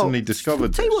only recently discovered.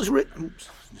 I'll tell you what's written.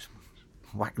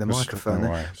 Whack the microphone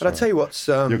there. But I'll tell you what's...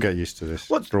 you'll get used to this.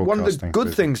 What's one of the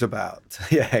good things about...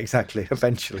 Yeah, exactly,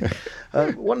 eventually.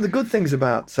 One of the good things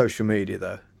about social media,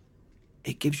 though,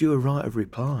 it gives you a right of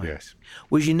reply. Yes.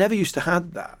 Whereas you never used to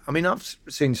have that. I mean, I've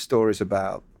seen stories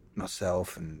about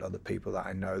myself and other people that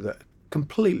I know that are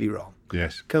completely wrong.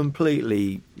 Yes.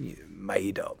 Completely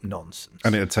made up nonsense.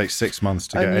 And it would take 6 months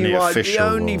to get any official...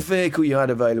 The only vehicle you had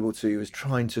available to you was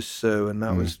trying to sue, and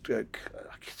that was...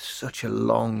 such a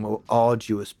long or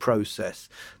arduous process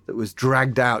that was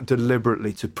dragged out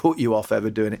deliberately to put you off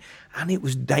ever doing it. And it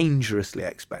was dangerously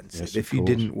expensive if you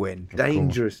didn't win.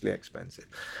 Dangerously expensive.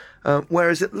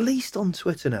 Whereas at least on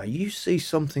Twitter now, you see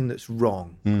something that's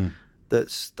wrong,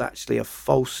 that's actually a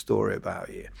false story about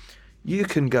you. You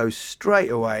can go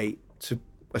straight away to,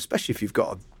 especially if you've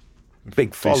got a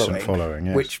big following,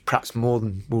 yes. which perhaps more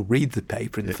than will read the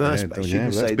paper in the first place. You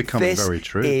can say, this very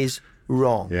true. Is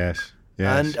wrong. Yes.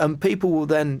 Yes. And people will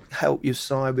then help you,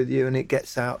 side with you, and it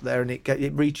gets out there, and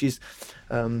it reaches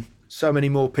so many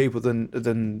more people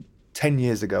than 10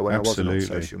 years ago when I wasn't on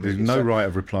social media. There's no right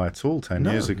of reply at all 10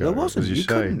 years ago. There wasn't. As you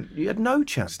say. You had no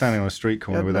chance. Standing on a street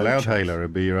corner with a loudhailer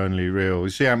would be your only real... You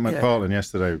see Ant McPartlin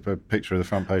yesterday, a picture of the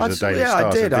front page of the Daily Star.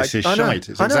 I did. This is shite.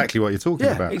 It's exactly what you're talking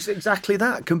about. It's exactly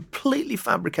that. Completely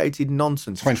fabricated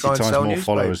nonsense. 20 times more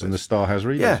followers than the Star has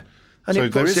readers. Yeah. And so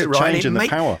there is a change in the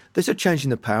power. There's a change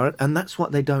in the power, and that's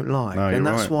what they don't like. No, and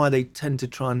that's why they tend to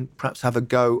try and perhaps have a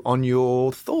go on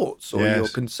your thoughts or your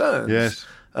concerns. Yes.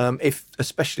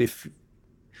 Especially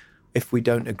if we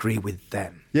don't agree with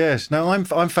them. Yes. No, I'm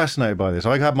fascinated by this.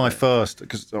 I had my first,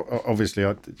 because obviously,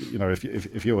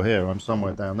 if you're here, I'm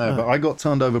somewhere down there. But I got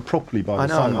turned over properly by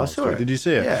the Sun. I saw it. Did you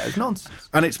see it? Yeah, it's nonsense.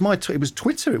 And it's it was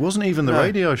Twitter. It wasn't even the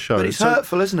radio show. But it's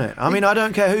hurtful, isn't it? I mean, I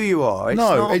don't care who you are.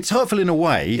 It's hurtful in a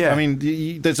way. Yeah. I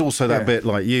mean, there's also that bit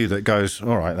like you that goes,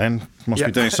 all right, then must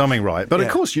be doing something right. But of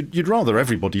course, you'd rather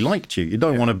everybody liked you. You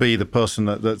don't want to be the person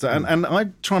that's and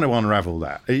I'm trying to unravel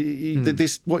that.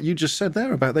 This what you just said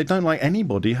there about they don't like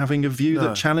anybody having a view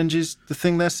that challenges the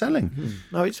thing they're selling.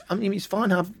 No, it's fine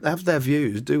have their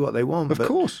views, do what they want. Of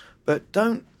course. But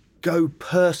don't go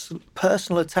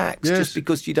personal attacks just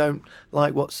because you don't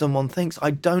like what someone thinks.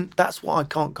 That's what I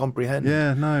can't comprehend.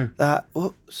 Yeah, no.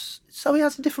 So he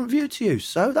has a different view to you.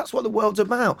 So that's what the world's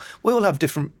about. We all have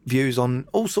different views on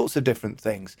all sorts of different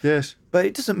things. Yes. But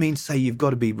it doesn't mean say you've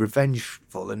got to be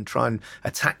revengeful and try and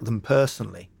attack them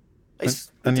personally.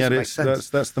 And yet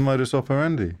that's the modus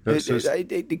operandi.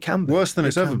 It can be worse than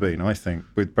it's ever been, I think,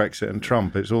 with Brexit and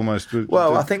Trump. It's almost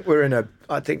I think we're in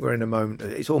a moment.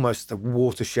 It's almost a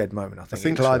watershed moment. I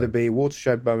think it'll either be a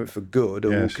watershed moment for good, or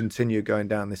we'll continue going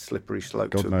down this slippery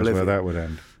slope to oblivion. God knows where that would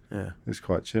end. Yeah, it's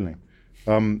quite chilling.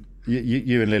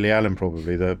 You and Lily Allen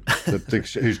probably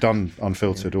who's done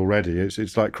Unfiltered already.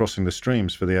 It's like crossing the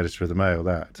streams for the editor of the Mail.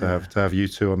 To have you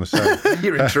two on the set.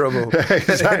 You're in trouble.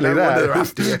 Exactly that. They're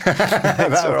after you.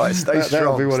 That's all right. Stay strong.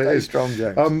 That'll be what it is. Strong,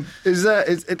 James.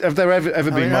 Have there ever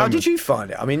been moments? How did you find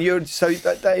it? I mean, you're so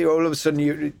that day all of a sudden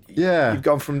you've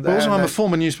gone from there. Also, I'm a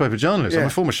former newspaper journalist. I'm a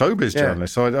former showbiz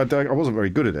journalist, so I wasn't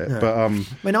very good at it. Yeah. But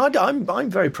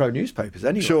I'm very pro newspapers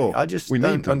anyway. Sure, I just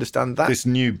don't understand that this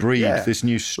new breed, this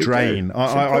new strain.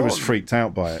 I was freaked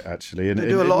out by it actually. And they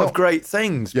do a lot of great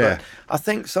things, but I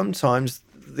think sometimes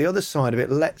the other side of it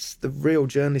lets the real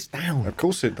journalists down. Of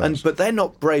course it does. But they're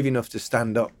not brave enough to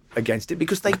stand up against it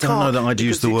because they can't. I don't know that I'd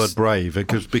use the word brave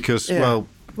because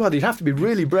Well, you'd have to be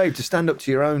really brave to stand up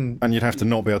to your own. And you'd have to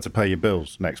not be able to pay your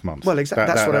bills next month. Well,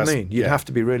 exactly. That's what I mean. You'd have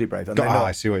to be really brave. And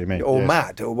I see what you mean. Or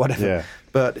mad or whatever. Yeah.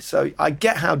 But so I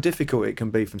get how difficult it can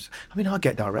be I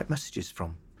get direct messages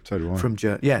from. So do I. From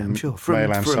I'm sure. From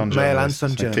Mail and Sun Mail and journalists. Sun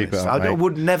So keep it journalists. up, I mate.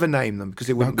 would never name them because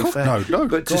it wouldn't be fair. No,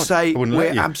 but to God, say I wouldn't let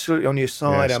we're you. absolutely on your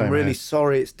side, I'm same really here.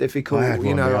 sorry, it's difficult. I had You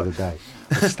one know, the other day.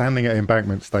 I was standing at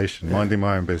Embankment Station, minding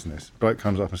my own business. Bloke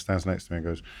comes up and stands next to me and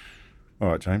goes, "All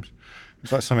right, James."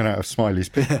 It's like something out of Smiley's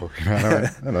People. You know, and I went,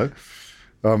 "Hello."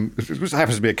 Which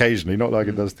happens to be occasionally, not like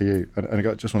it does to you. And I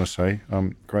go, "Just want to say,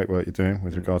 great work you're doing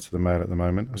with regard to the Mail at the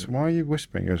moment." I said, "Why are you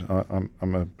whispering?" He goes, I'm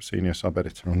a senior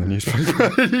sub-editor on the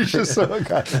newspaper. You just thought,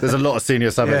 okay. There's a lot of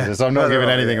senior sub-editors, so I'm not giving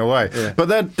anything away. Yeah. But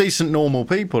they're decent, normal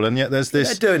people, and yet there's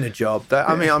this... They're doing a job.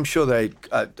 I mean, I'm sure they,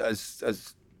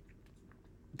 as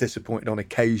disappointed on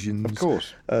occasions. Of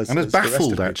course. And as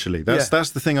baffled, actually. That's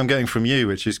the thing I'm getting from you,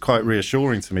 which is quite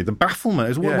reassuring to me. The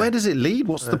bafflement is, where does it lead?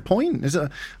 What's the point? Is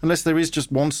it, unless there is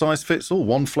just one size fits all,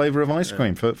 one flavour of ice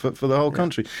cream for the whole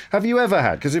country. Have you ever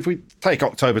had, because if we take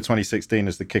October 2016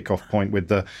 as the kick-off point with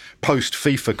the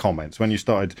post-FIFA comments, when you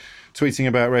started tweeting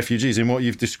about refugees in what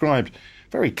you've described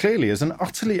very clearly as an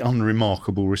utterly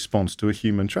unremarkable response to a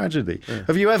human tragedy. Yeah.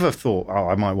 Have you ever thought,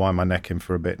 I might wind my neck in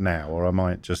for a bit now, or I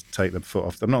might just take the foot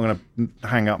off? I'm not going to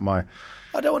hang up my...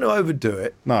 I don't want to overdo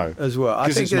it. No. As well. I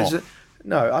think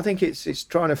I think it's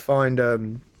trying to find...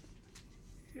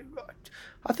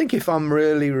 I think if I'm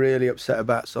really, really upset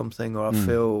about something or I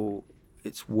feel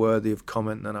it's worthy of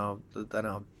comment, then I'll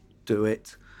do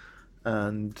it.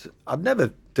 And I've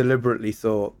never deliberately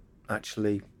thought,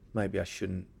 actually, maybe I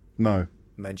shouldn't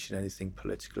mention anything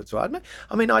political at all.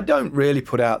 I mean, I don't really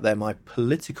put out there my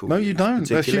political views. No, you don't.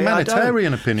 They're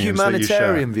humanitarian opinions.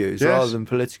 Humanitarian views rather than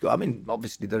political. I mean,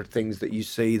 obviously there are things that you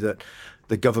see that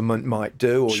the government might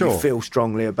do or you feel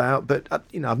strongly about, but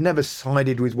I've never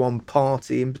sided with one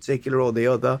party in particular or the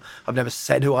other. I've never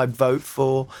said who I'd vote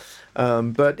for.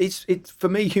 But it's for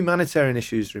me, humanitarian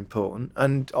issues are important,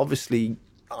 and obviously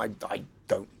I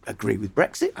don't agree with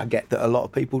Brexit. I get that a lot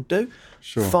of people do.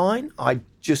 Sure. Fine. I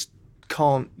just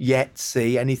can't yet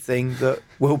see anything that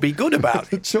will be good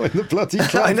about it. Join the bloody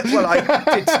club.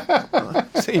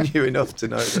 I've seen you enough to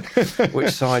know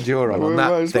which side you're on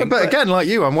that thing. But again, like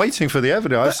you, I'm waiting for the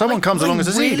evidence. If someone comes along and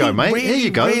says, here you go, mate, here you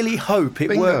go. I really hope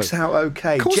it works out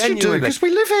okay. Of course you do, because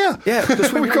we live here. Yeah,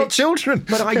 because we've got children.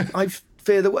 But I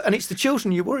fear that, and it's the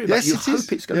children you worry about. Yes, you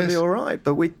hope it's going to be all right,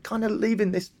 but we're kind of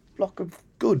leaving this block of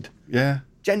good. Yeah.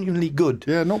 Genuinely good.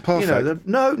 Yeah, not perfect.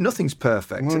 Nothing's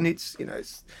perfect, and it's the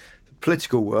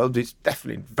political world. It's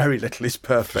definitely very little is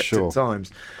perfect at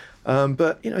times,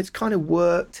 but it's kind of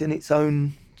worked in its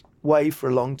own way for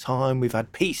a long time. We've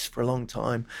had peace for a long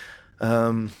time,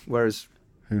 whereas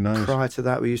who knows? Prior to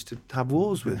that, we used to have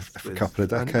wars with a couple of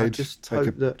decades. Just take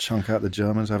a chunk out the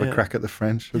Germans, have a crack at the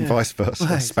French, and vice versa.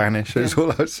 Well, Spanish. It's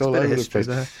all over the place.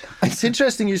 There. It's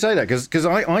interesting you say that because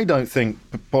I don't think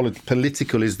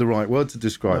political is the right word to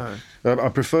describe. No. I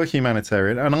prefer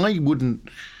humanitarian, and I wouldn't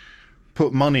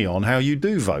put money on how you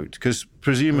do vote because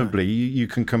presumably you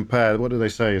can compare. What do they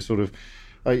say? A sort of.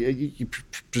 You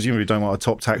presumably don't want a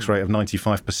top tax rate of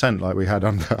 95% like we had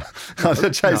under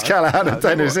James Callaghan and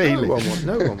Dennis Healey.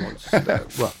 No one wants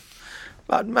that.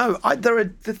 Well, there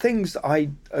are the things I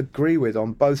agree with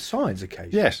on both sides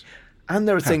occasionally. Yes. And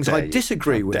there are things I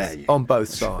disagree with on both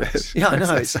sides. Yeah, I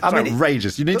know. It's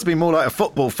outrageous. You need to be more like a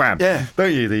football fan,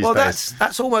 don't you, these days? Well,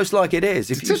 that's almost like it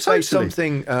is. If you say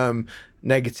something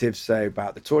negative, say,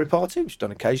 about the Tory party, which is done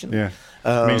occasionally.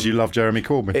 It means you love Jeremy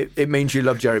Corbyn. It means you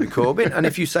love Jeremy Corbyn. And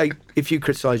if you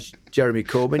criticise Jeremy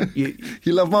Corbyn,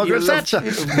 you love Margaret Thatcher.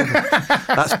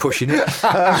 That's pushing it.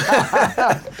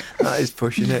 That is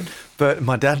pushing it. But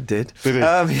my dad did.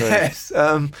 Yes.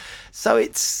 So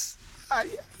it's...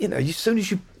 as soon as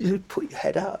you put your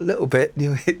head out a little bit,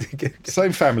 you hit the...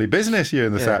 Same family business, you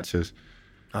and the Thatchers.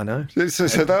 I know. So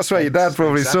that's where your dad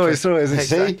probably saw it.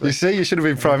 You see, you should have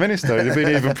been Prime Minister. He'd have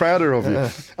been even prouder of you.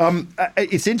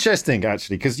 It's interesting,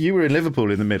 actually, because you were in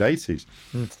Liverpool in the mid-'80s.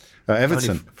 Everton.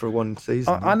 Only for one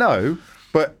season. I know,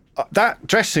 but that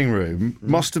dressing room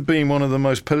must have been one of the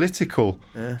most political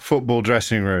football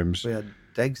dressing rooms. We had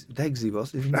Degsy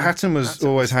was. Hatton was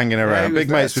always hanging around. Big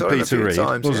mates with Peter Reid,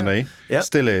 wasn't he? Yep.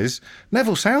 Still is.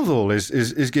 Neville Southall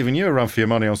is giving you a run for your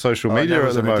money on social media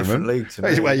at the moment.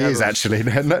 Well, he is actually.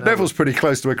 Neville's pretty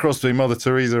close to a cross between Mother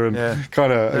Teresa and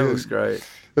kind of. Neville's great.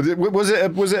 Was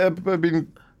it? I mean,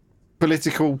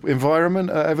 political environment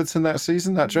at Everton that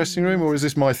season, that dressing room, or is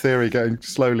this my theory getting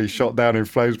slowly shot down in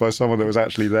flames by someone that was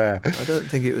actually there? I don't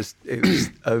think it was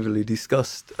overly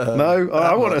discussed. No,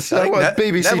 I want to say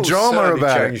BBC Neville's drama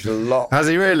about changed a lot. Has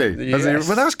he really? Yes.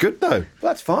 Well, that's good though.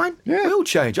 That's fine. Yeah. We all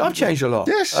change. I've changed a lot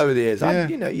over the years. Yeah.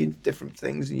 You different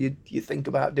things. You think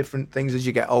about different things as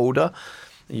you get older.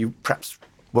 And you perhaps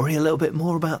worry a little bit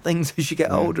more about things as you get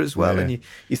older as well, and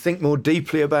you think more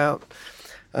deeply about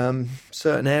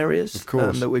certain areas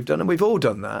that we've done, and we've all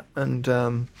done that.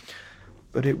 And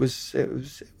but it was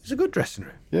a good dressing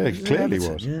room. Yeah, it clearly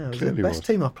was. Yeah, it was the best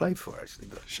team I played for, actually.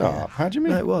 But, Shut up. How do you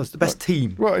mean? No, it was the best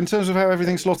team. Well, in terms of how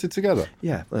everything slotted together.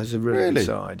 Yeah, that's a really good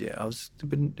side. Yeah, I was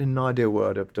in an ideal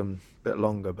world. I've done a bit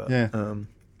longer, but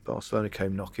Barcelona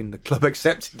came knocking. The club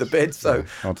accepted the bid, so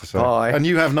hard to say. Bye. And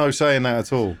you have no say in that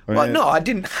at all. No, I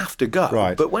didn't have to go.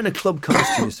 Right. But when a club comes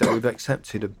to you and says we've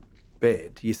accepted a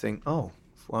bid, you think, oh,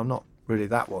 well, I'm not really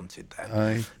that wanted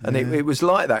then. It was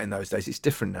like that in those days. It's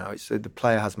different now. It's the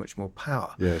player has much more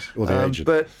power. Yes, or the agent.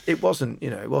 But it wasn't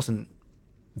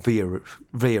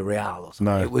Villarreal or something.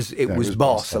 No, it was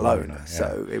Barcelona.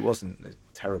 So it wasn't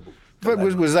terrible. But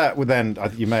was that then?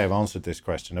 You may have answered this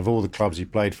question. Of all the clubs you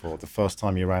played for, the first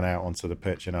time you ran out onto the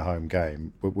pitch in a home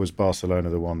game, was Barcelona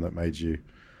the one that made you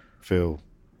feel?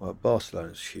 Well,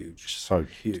 Barcelona's huge. So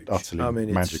huge, utterly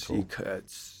magical.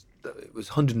 It was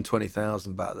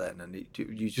 120,000 back then, and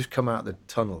you just come out of the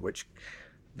tunnel, which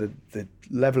the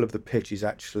level of the pitch is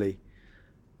actually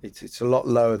it's a lot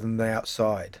lower than the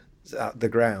outside. Out the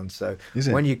ground, so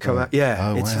when you come out,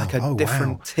 it's like a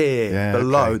different tier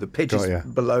below. The pitch is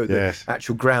below the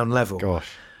actual ground level. Gosh.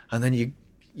 And then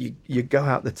you go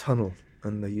out the tunnel,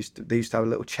 and they used to have a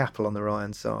little chapel on the right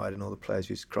hand side, and all the players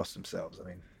used to cross themselves. I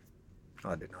mean,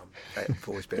 I don't know, I've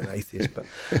always been an atheist, but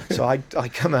so I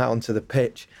come out onto the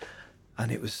pitch,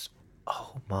 and it was,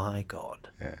 oh my God,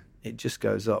 it just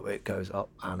goes up,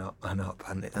 and up,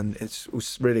 and it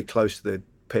was really close to the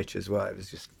pitch as well. It was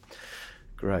just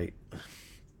great.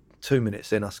 2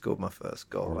 minutes in, I scored my first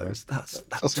goal. That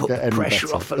took the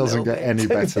pressure off a little bit. Doesn't get any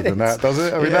better than that, does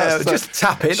it? I mean, just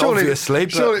tap it, obviously.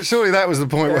 Surely that was the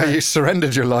point where you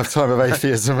surrendered your lifetime of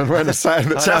atheism and went and sat in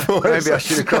the chapel. Maybe I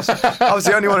should have crossed. I was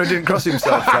the only one who didn't cross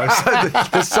himself, though. So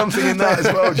there's something in that as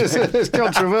well. It's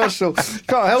controversial.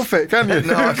 Can't help it, can you?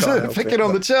 No, I can't help Picking it.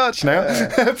 on the church now.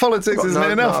 Politics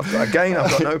isn't enough. I've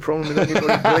got no problem with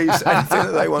anybody who believes anything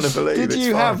that they want to believe. Did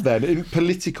you have then in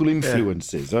political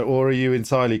influences, or are you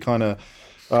entirely kind of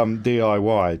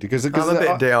DIY? Because I'm a bit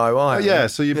DIY. Yeah,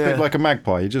 so you're a bit like a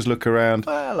magpie. You just look around.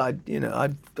 Well, I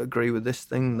agree with this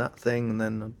thing, that thing, and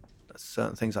then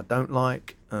certain things I don't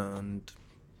like, and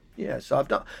so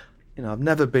I've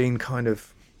never been kind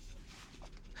of.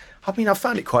 I mean, I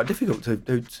found it quite difficult to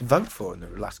vote for in the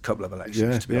last couple of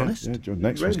elections, to be honest. Yeah, the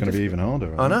next one's going to be even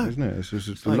harder. I know, isn't it? It's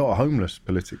just a lot of homeless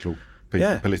politically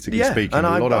speaking. And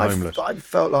a lot of homeless. I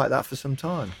felt like that for some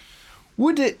time.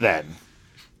 Would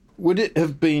it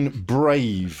have been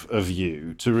brave of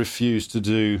you to refuse to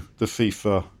do the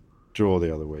FIFA draw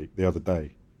the other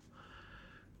day?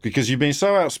 Because you've been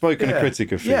so outspoken a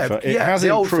critic of FIFA. It has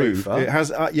improved. It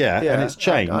has, and it's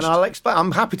changed. And I'll explain.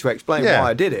 I'm happy to explain why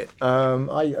I did it.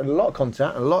 I had a lot of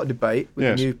contact and a lot of debate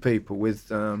with new people,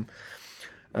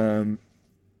 and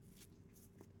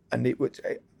it was.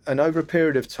 And over a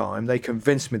period of time, they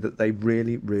convinced me that they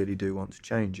really, really do want to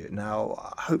change it. Now,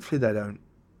 hopefully they don't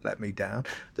let me down.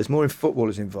 There's more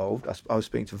footballers involved. I was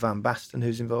speaking to Van Basten,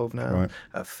 who's involved now,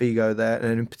 Figo there,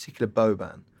 and in particular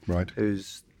Boban,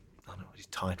 who's, I don't know what his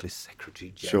title is,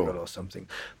 Secretary General or something,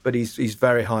 but he's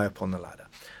very high up on the ladder.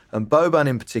 And Boban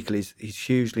in particular, he's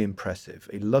hugely impressive.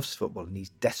 He loves football and he's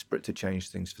desperate to change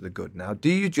things for the good. Now, do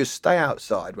you just stay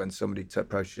outside when somebody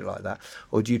approaches you like that,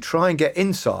 or do you try and get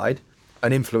inside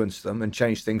and influence them and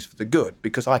change things for the good?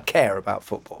 Because I care about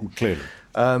football. Clearly.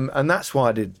 And that's why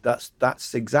I did.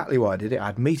 That's exactly why I did it. I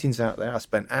had meetings out there. I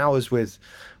spent hours with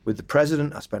the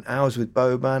president. I spent hours with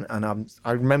Boban, and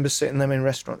I remember sitting them in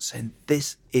restaurants saying,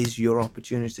 "This is your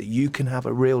opportunity. You can have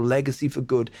a real legacy for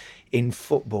good in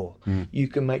football. You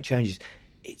can make changes."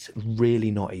 It's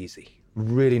really not easy.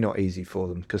 Really not easy for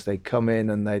them, because they come in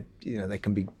and they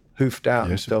can be hoofed out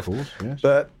and stuff. Of course, yes.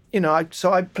 But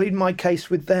so I plead my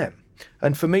case with them.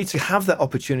 And for me to have that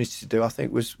opportunity to do, I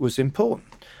think was important.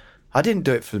 I didn't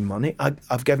do it for the money.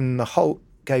 I've given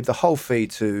gave the whole fee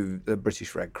to the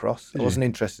British Red Cross. I wasn't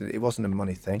interested. It wasn't a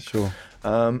money thing. Sure.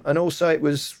 And also it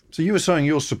was. So you were showing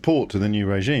your support to the new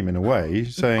regime in a way,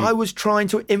 saying I was trying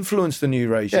to influence the new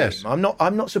regime. Yes. I'm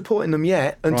not supporting them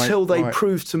yet until they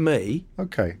prove to me.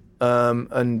 Okay.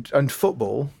 And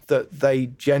football that they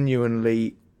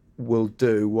genuinely will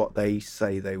do what they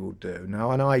say they will do.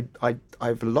 Now, and I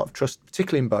have a lot of trust,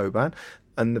 particularly in Boban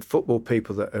and the football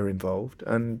people that are involved,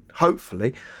 and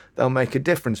hopefully they'll make a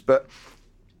difference. But,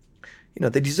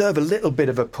 they deserve a little bit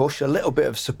of a push, a little bit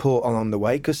of support along the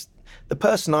way, because the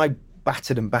person I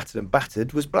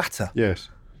battered was Blatter. Yes.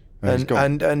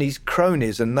 And his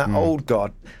cronies and that old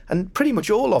guard. And pretty much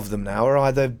all of them now are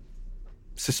either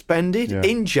suspended,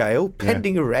 in jail,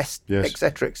 pending arrest,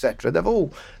 etc., etc.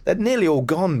 They're nearly all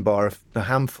gone, bar a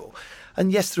handful.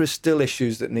 And yes, there are still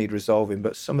issues that need resolving,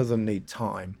 but some of them need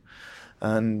time.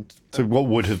 And so, what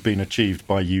would have been achieved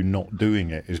by you not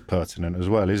doing it is pertinent as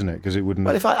well, isn't it? Because it wouldn't.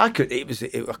 Well, if I could,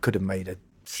 I could have made a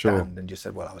stand and just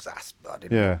said, "Well, I was asked, but I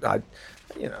didn't."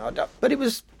 But it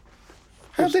was.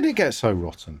 How did it get so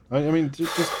rotten? I mean,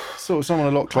 just sort of someone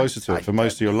a lot closer to it for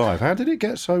most of your life. How did it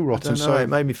get so rotten? I don't know. It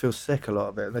made me feel sick a lot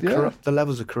of it. The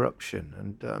levels of corruption,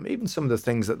 and even some of the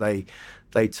things that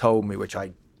they told me, which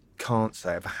I can't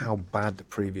say, of how bad the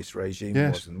previous regime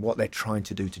was and what they're trying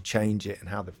to do to change it, and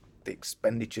how the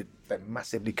expenditure they're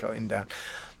massively cutting down.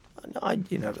 I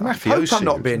hope I'm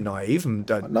not being naive. I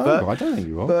don't think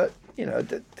you are. But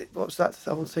what's that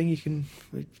whole thing? You can.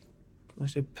 I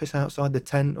should piss outside the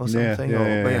tent or something. You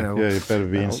better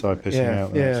be inside pissing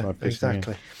out than outside pissing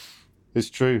exactly. in. It's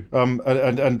true. And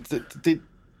the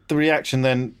reaction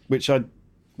then, which I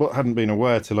hadn't been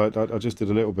aware till I just did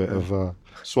a little bit of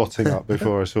swatting up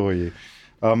before I saw you.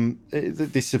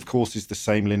 This, of course, is the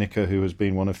same Lineker who has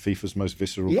been one of FIFA's most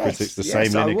visceral critics. The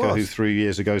same Lineker who 3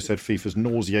 years ago said FIFA's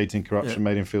nauseating corruption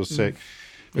made him feel sick.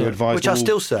 Who advised which I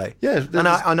still say. Yeah,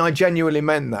 and I genuinely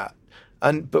meant that.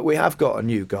 But we have got a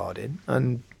new guard in,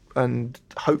 and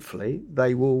hopefully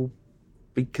they will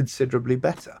be considerably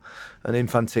better, and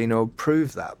Infantino will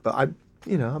prove that. But I'm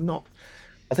not.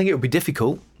 I think it will be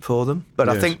difficult for them, but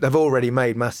I think they've already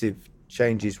made massive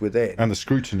changes within, and the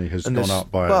scrutiny has gone up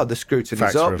by. Well, the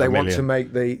scrutiny's up. They want to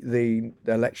make the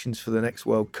elections for the next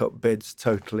World Cup bids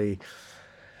totally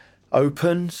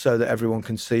open, so that everyone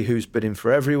can see who's bidding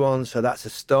for everyone. So that's a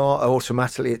start.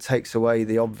 Automatically, it takes away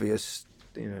the obvious.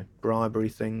 Bribery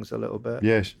things a little bit.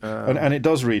 Yes, and it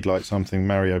does read like something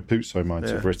Mario Puzo might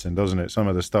have written, doesn't it? Some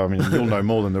of the stuff. I mean, you'll know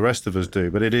more than the rest of us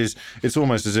do, but it's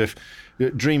almost as if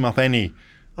dream up any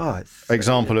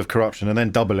example of corruption and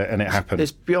then double it, and it happens.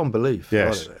 It's beyond belief.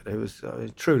 Yes, it was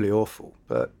truly awful.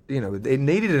 But it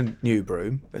needed a new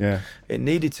broom. It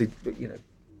needed to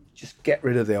just get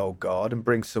rid of the old guard and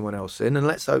bring someone else in, and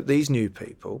let's hope these new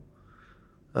people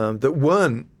that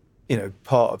weren't.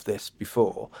 Part of this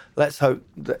before. Let's hope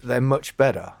that they're much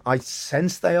better. I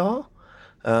sense they are,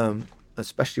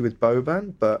 especially with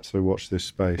Boban. But so watch this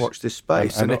space.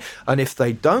 And if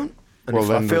they don't, and if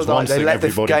I feel like they let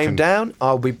the game down,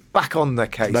 I'll be back on their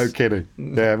case. No kidding.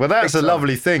 Yeah, well, that's a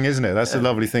lovely thing, isn't it? That's a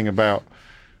lovely thing about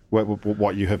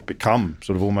what you have become,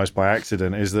 sort of almost by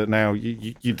accident, is that now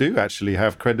you do actually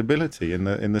have credibility in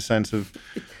the sense of.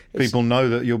 People know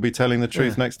that you'll be telling the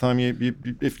truth next time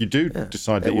if you do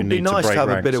decide that you need to break ranks. It would be nice to have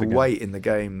a bit of weight in the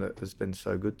game that has been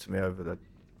so good to me over the.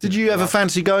 Did you ever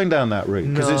fancy going down that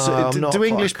route? Because do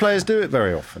English players do it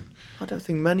very often? I don't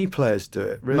think many players do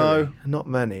it. Really, no, not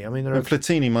many. I mean, there are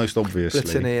Platini most obviously.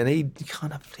 Platini, and he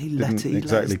didn't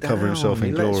exactly cover himself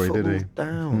in glory, did he?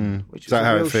 Down, which is that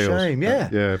how it feels? Shame. Yeah,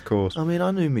 of course. I mean,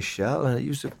 I knew Michel, and he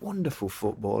was a wonderful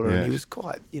footballer, and he was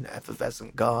quite,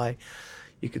 effervescent guy.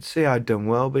 You could see I'd done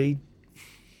well, but he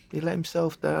let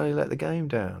himself down. He let the game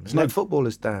down. He let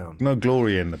footballers down. No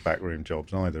glory in the backroom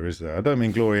jobs either, is there? I don't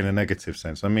mean glory in a negative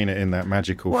sense. I mean it in that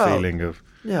magical feeling of.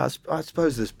 Yeah, I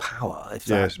suppose there's power. But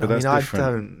that's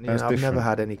different. I've never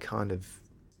had any kind of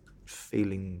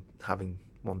feeling having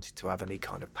wanted to have any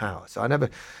kind of power. So I never.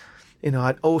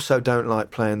 I also don't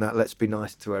like playing that let's be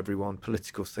nice to everyone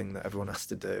political thing that everyone has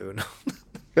to do.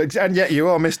 And yet you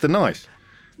are Mr. Nice.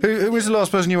 Who was the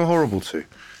last person you were horrible to?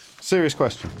 Serious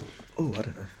question. Oh, I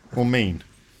don't know. Or mean?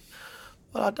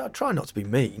 Well, I try not to be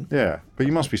mean. Yeah, but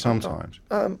you must be sometimes.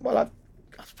 Well,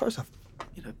 I suppose I've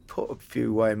put a few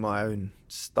away my own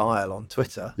style on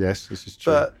Twitter. Yes, this is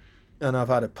true. And I've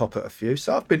had a pop at a few.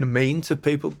 So I've been mean to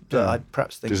people that I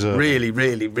perhaps think really,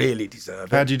 really, really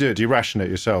deserve it. How do you do it? Do you ration it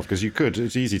yourself? Because you could.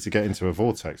 It's easy to get into a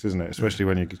vortex, isn't it? Especially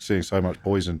when you're seeing so much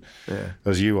poison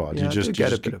as you are. Yeah, I do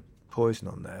get a bit of poison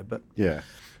on there, but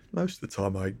most of the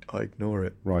time I ignore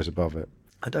it. Rise above it.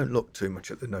 I don't look too much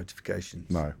at the notifications.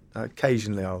 No.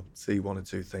 Occasionally I'll see one or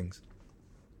two things.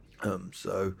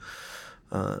 So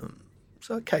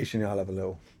occasionally I'll have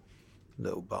a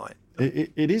little bite.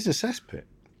 It is a cesspit.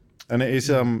 And it is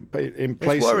in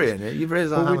places. It's worrying. You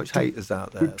realise how much hate is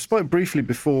out there. We spoke briefly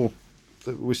before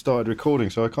we started recording,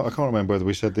 so I can't remember whether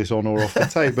we said this on or off the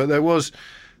tape, but there was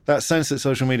that sense that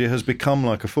social media has become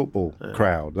like a football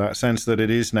crowd, that sense that it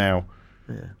is now.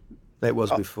 It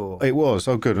was before. It was.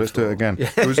 Oh, good. Let's do it again.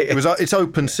 Yeah. It's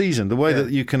open season. The way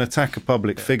that you can attack a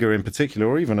public figure in particular,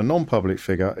 or even a non-public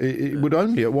figure, it would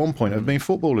only at one point have been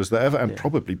footballers that ever, and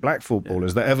probably black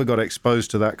footballers that ever got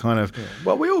exposed to that kind of. Yeah.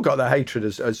 Well, we all got that hatred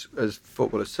as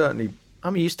footballers. Certainly,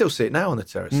 I mean, you still see it now on the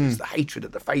terraces. The hatred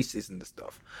of the faces and the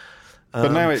stuff.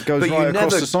 But now it goes right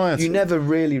across society. You never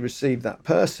really received that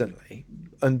personally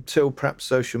until perhaps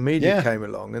social media came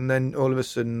along, and then all of a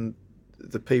sudden,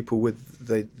 the people with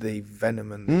the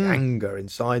venom and the anger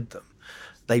inside them,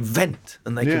 they vent,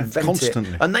 and they can vent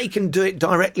constantly. it, and they can do it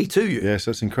directly to you. Yes,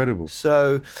 that's incredible.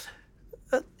 So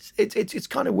it's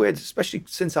kind of weird, especially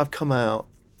since I've come out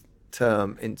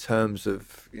in terms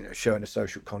of showing a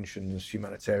social conscience,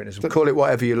 humanitarianism, call it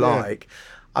whatever you like.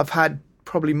 I've had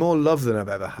probably more love than I've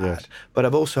ever had, but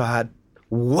I've also had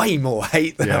way more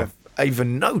hate than I've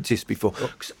even noticed before.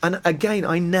 And again,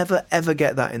 I never ever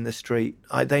get that in the street.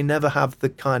 They never have the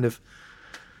kind of,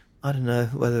 I don't know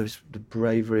whether it's the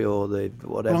bravery or the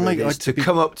whatever it is, to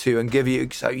come up to you and give you,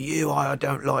 I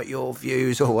don't like your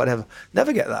views or whatever.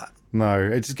 Never get that. No,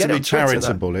 it's to be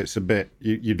charitable. It's a bit,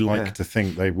 you'd like to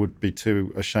think they would be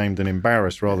too ashamed and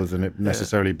embarrassed rather than it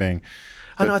necessarily being.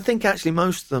 And I think actually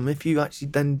most of them, if you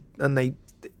actually and they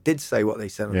did say what they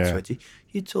said on Twitter,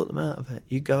 you talk them out of it.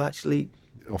 You go, actually,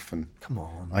 often. Come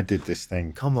on. I did this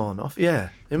thing. Come on. I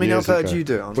mean, I've heard you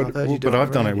do it. But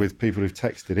I've done it with people who've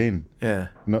texted in. Yeah.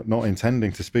 Not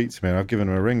intending to speak to me. And I've given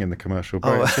them a ring in the commercial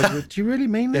break. I said, do you really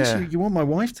mean this? You want my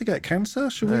wife to get cancer?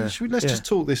 Should we let's just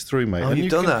talk this through, mate? Oh,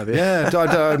 you've done that, have you?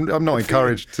 Yeah. I'm not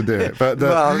encouraged to do it. But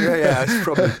it's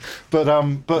probably.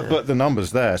 But the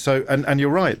numbers there. So and you're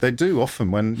right. They do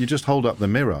often when you just hold up the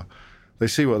mirror. They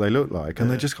see what they look like,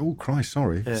 and they just go, "Oh Christ,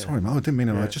 sorry, mate, I didn't mean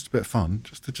it. Just a bit of fun,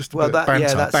 just a bit of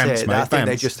banter, that's bants, it. mate, I think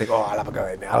they just think, "Oh, I'll have a go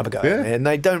at me, and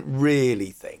they don't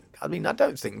really think. I mean, I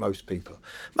don't think most people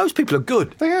are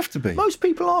good. They have to be. Most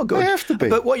people are good. They have to be.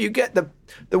 But what you get,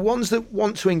 the ones that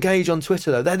want to engage on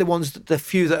Twitter, though, they're the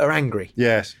few that are angry.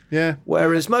 Yes. Yeah.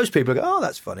 Whereas most people go, oh,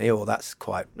 that's funny, or that's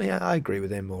quite, I agree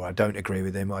with him, or I don't agree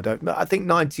with him, or I don't. But I think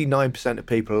 99% of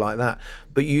people are like that.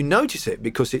 But you notice it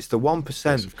because it's the 1%.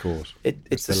 Yes, of course.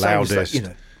 It's the loudest. Same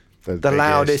as, the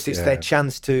loudest. It's their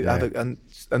chance to have a, and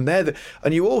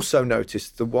and you also notice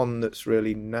the one that's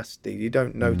really nasty. You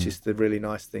don't notice the really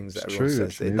nice things that everyone says.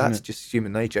 Actually, that's just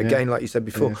human nature. Again, like you said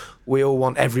before, we all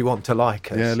want everyone to like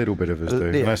us. Yeah, a little bit of us do.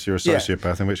 Unless you're a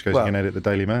sociopath, in which case you can edit the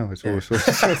Daily Mail. It's all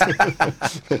sorts.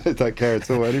 Don't care at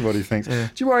all what anybody thinks. Do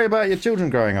you worry about your children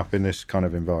growing up in this kind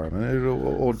of environment,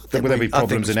 or would there be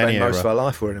problems in any era? Most of our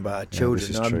life worrying about our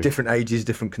children. Different ages,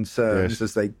 different concerns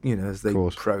as they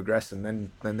progress, and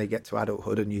then they get to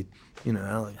adulthood, and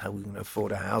how are we going to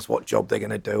afford a house, what job they're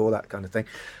going to do, all that kind of thing,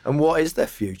 and what is their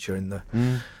future in the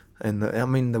I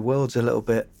mean, the world's a little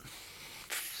bit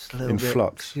in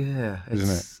flux. Yeah, isn't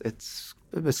it? It's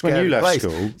a bit of a scary when you left place.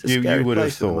 school,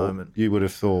 you would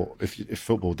have thought if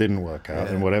football didn't work out,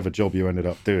 and whatever job you ended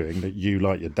up doing, that you,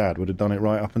 like your dad, would have done it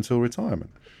right up until retirement.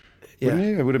 Wouldn't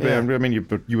you? It would have been. I mean,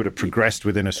 you would have progressed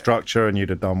within a structure, and you'd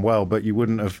have done well, but you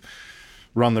wouldn't have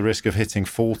run the risk of hitting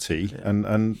 40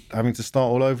 and having to start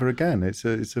all over again. It's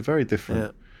a very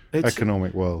different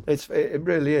economic world. It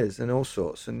really is, in all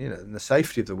sorts, and and the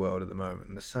safety of the world at the moment.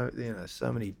 And there's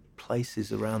so many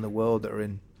places around the world that are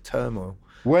in turmoil.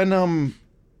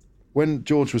 When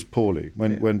George was poorly,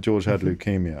 when George had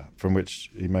leukemia, from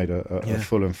which he made a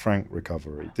full and frank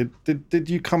recovery, did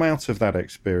you come out of that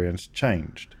experience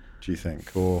changed? Do you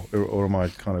think, or am I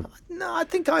kind of? No, I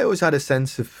think I always had a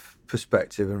sense of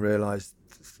perspective and realised.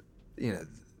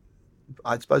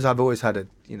 I suppose I've always had a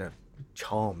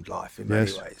charmed life in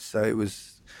many ways. So it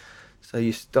was. So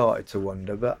you started to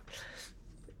wonder, but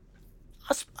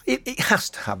it has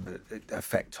to have an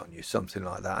effect on you, something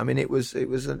like that. I mean, it was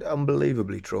an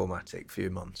unbelievably traumatic few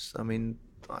months. I mean,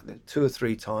 2 or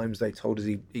 3 times they told us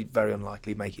he'd very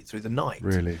unlikely make it through the night.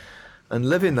 Really, and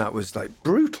living that was like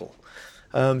brutal.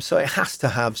 So it has to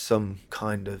have some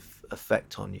kind of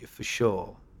effect on you for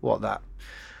sure. What that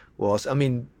was. I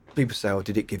mean, people say, "Oh,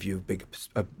 did it give you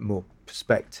more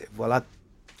perspective?" Well, I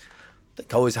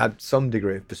think I always had some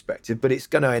degree of perspective, but it's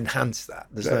going to enhance that.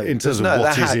 In terms of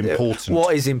what is important.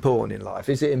 What is important in life?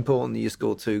 Is it important that you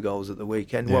score 2 goals at the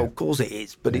weekend? Yeah. Well, of course it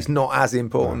is, but it's not as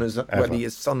important as whether your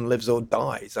son lives or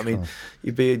dies. I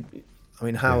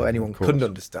mean, how anyone couldn't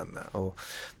understand that?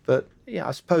 But yeah,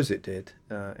 I suppose it did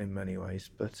in many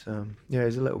ways. But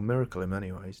it's a little miracle in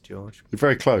many ways, George. You're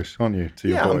very close, aren't you, to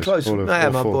your boys? Yeah, I'm close.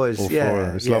 My boys,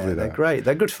 it's lovely. They're great.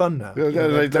 They're good fun now.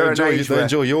 They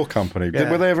enjoy your company.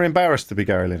 Yeah. Were they ever embarrassed to be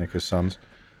Gary Lineker's sons?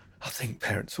 I think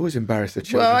parents always embarrass their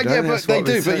children. Well, yeah, but they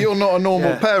do. But you're not a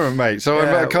normal parent, mate. So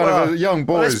I'm kind of a young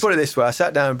boy. Well, let's put it this way. I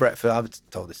sat down at breakfast. I've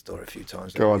told this story a few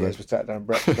times. Go on, we sat down at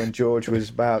breakfast when George was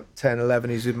about 10,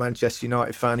 11. He's a Manchester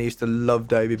United fan. He used to love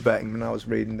David Beckham. And I was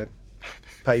reading the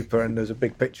paper and there was a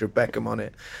big picture of Beckham on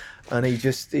it. And he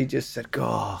just said,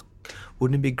 God,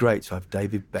 wouldn't it be great to have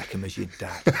David Beckham as your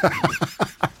dad?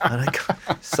 And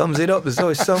sums it up. There's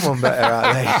always someone better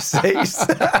out there.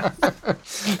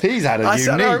 He's had a unique...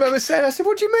 I remember saying, I said,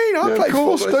 what do you mean? I play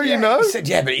football. Don't you know? He said,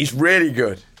 yeah, but he's really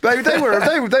good.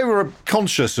 They were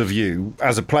conscious of you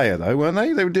as a player, though, weren't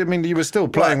they? I mean, you were still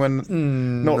playing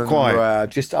when not quite.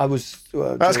 I was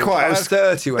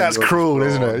 30 when. That's cruel,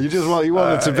 isn't it? You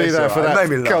wanted to be there for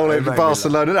that goal in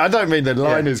Barcelona. I don't mean the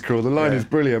line is cruel. The line is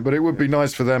brilliant, but it would be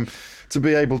nice for them to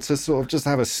be able to sort of just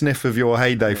have a sniff of your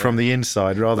heyday from the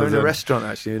inside rather than... in a restaurant,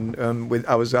 actually, and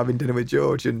I was having dinner with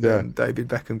George and David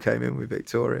Beckham came in with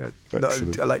Victoria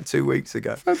like 2 weeks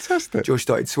ago. Fantastic. George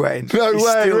started sweating. No way,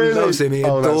 still really? loves him. He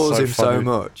adores him so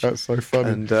much. That's so funny.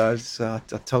 And I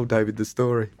told David the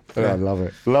story. I love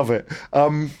it.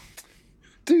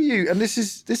 Do you, and this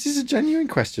is a genuine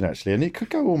question, actually, and it could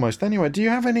go almost anywhere. Do you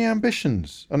have any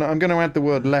ambitions? And I'm going to add the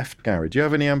word left, Gary. Do you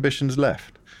have any ambitions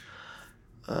left?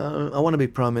 I want to be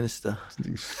Prime Minister.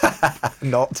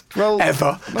 Not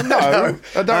ever. No.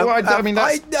 I mean,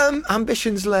 that's...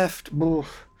 ambitions left.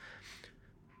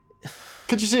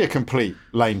 Could you see a complete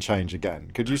lane change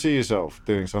again? Could you see yourself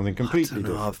doing something completely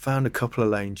different? I've found a couple of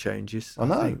lane changes. I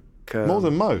know. Think, more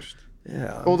than most.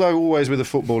 Yeah. Although always with a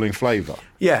footballing flavour.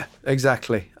 Yeah,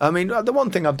 exactly. I mean, the one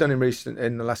thing I've done in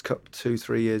the last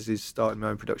 2-3 years is starting my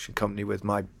own production company with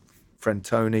my friend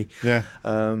Tony,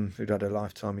 who'd had a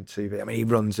lifetime in TV. I mean, he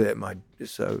runs it, and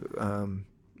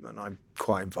I'm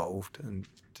quite involved and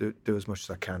do as much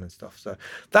as I can and stuff. So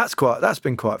that's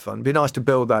been quite fun. It'd be nice to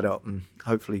build that up and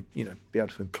hopefully, be able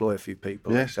to employ a few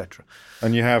people, etc.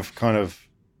 And you have kind of,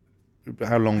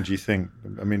 how long do you think?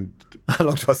 I mean, how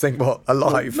long do I think? What,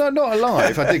 alive? No, not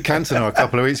alive. I did Cantona a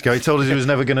couple of weeks ago. He told us he was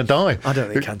never going to die. I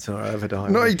don't think Cantona will ever die.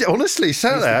 No, he honestly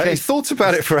sat there. He thought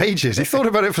about it for ages. He thought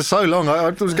about it for so long.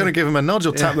 I was going to give him a nudge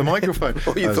or tap the microphone.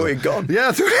 Oh, you thought he'd gone? Yeah,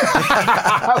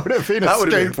 that would have been a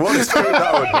scoop. What a scoop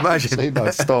that would imagine. No,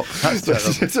 stop.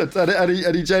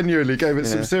 and he genuinely gave it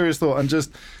some serious thought and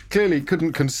just clearly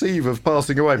couldn't conceive of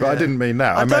passing away. But I didn't mean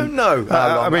that. I don't know.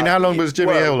 How long was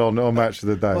Jimmy Hill on Match of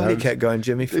the Day? Well, he kept going,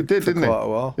 Jimmy, for quite a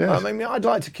while. Yes. I mean, I'd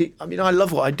like to keep... I mean, I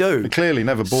love what I do. Clearly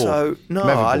never bored. So, no,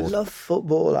 never I bored. love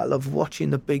football. I love watching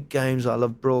the big games. I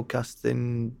love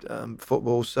broadcasting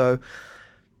football. So,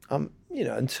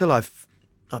 until I've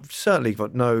certainly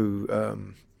got no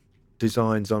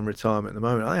designs on retirement at the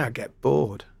moment. I think I get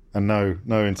bored. And no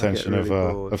intention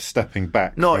of stepping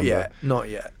back. Not yet.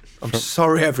 I'm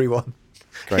sorry, everyone.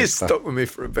 You're stuck with me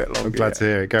for a bit longer. I'm glad to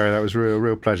hear it, Gary. That was a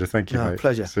real pleasure. Thank you, mate.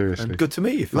 Pleasure. Seriously. And good to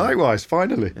meet you. Likewise,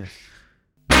 finally. Yes.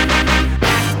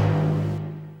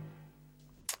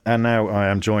 And now I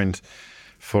am joined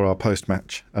for our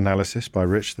post-match analysis by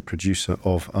Rich, the producer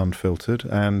of Unfiltered.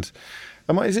 And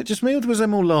is it just me, or was there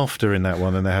more laughter in that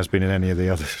one than there has been in any of the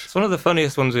others? It's one of the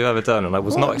funniest ones we've ever done, and I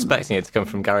was not expecting it to come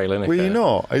from Gary Lineker. Were you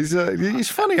not? He's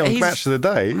funny on Match of the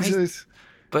Day.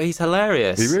 But he's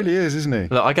hilarious. He really is, isn't he?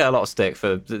 Look, I get a lot of stick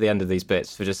for at the end of these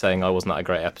bits for just saying I wasn't at a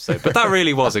great episode, but that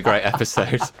really was a great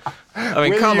episode. I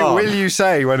mean, come on. Will you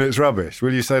say when it's rubbish?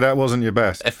 Will you say that wasn't your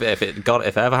best? If it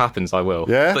ever happens, I will.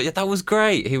 Yeah. But that was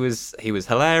great. He was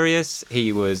hilarious.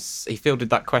 He fielded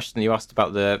that question you asked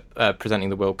about the presenting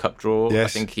the World Cup draw.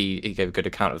 Yes. I think he gave a good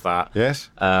account of that. Yes.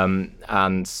 And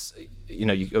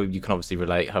you can obviously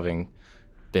relate, having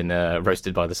been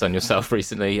roasted by the Sun yourself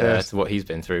recently, to what he's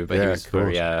been through. But he was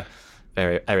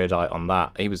very erudite on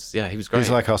that. He was great. He's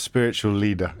like our spiritual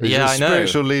leader. He's I know.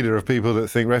 Spiritual leader of people that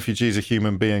think refugees are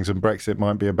human beings and Brexit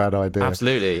might be a bad idea.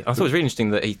 Absolutely. I thought it was really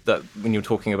interesting that when you were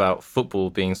talking about football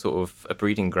being sort of a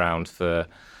breeding ground for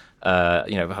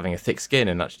having a thick skin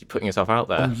and actually putting yourself out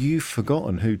there. Oh, you've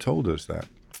forgotten who told us that.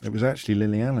 It was actually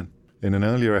Lily Allen in an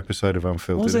earlier episode of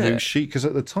Unfiltered. Was it? Because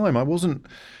at the time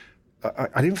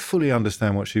I didn't fully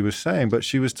understand what she was saying, but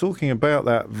she was talking about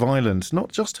that violence,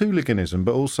 not just hooliganism,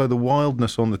 but also the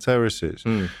wildness on the terraces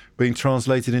being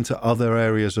translated into other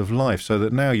areas of life, so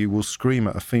that now you will scream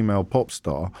at a female pop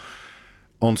star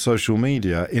on social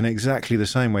media in exactly the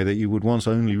same way that you would once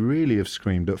only really have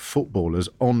screamed at footballers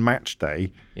on match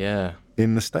day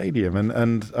in the stadium.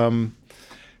 And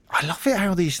I love it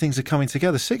how these things are coming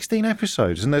together. 16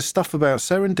 episodes, and there's stuff about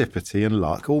serendipity and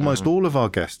luck. Almost all of our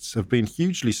guests have been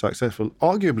hugely successful.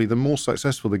 Arguably, the more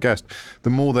successful the guest, the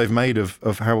more they've made of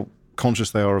how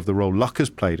conscious they are of the role luck has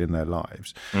played in their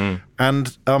lives.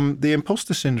 And the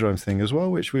imposter syndrome thing as well,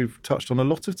 which we've touched on a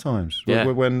lot of times. Yeah.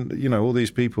 When, all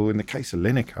these people, in the case of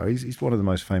Lineker, he's one of the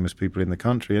most famous people in the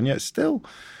country, and yet still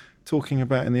talking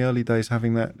about in the early days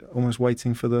having that, almost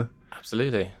waiting for the...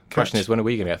 Absolutely. The question is, when are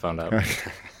we going to get found out?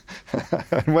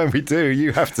 And when we do,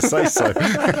 you have to say so.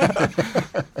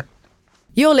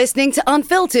 You're listening to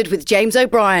Unfiltered with James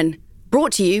O'Brien,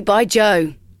 brought to you by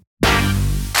Joe.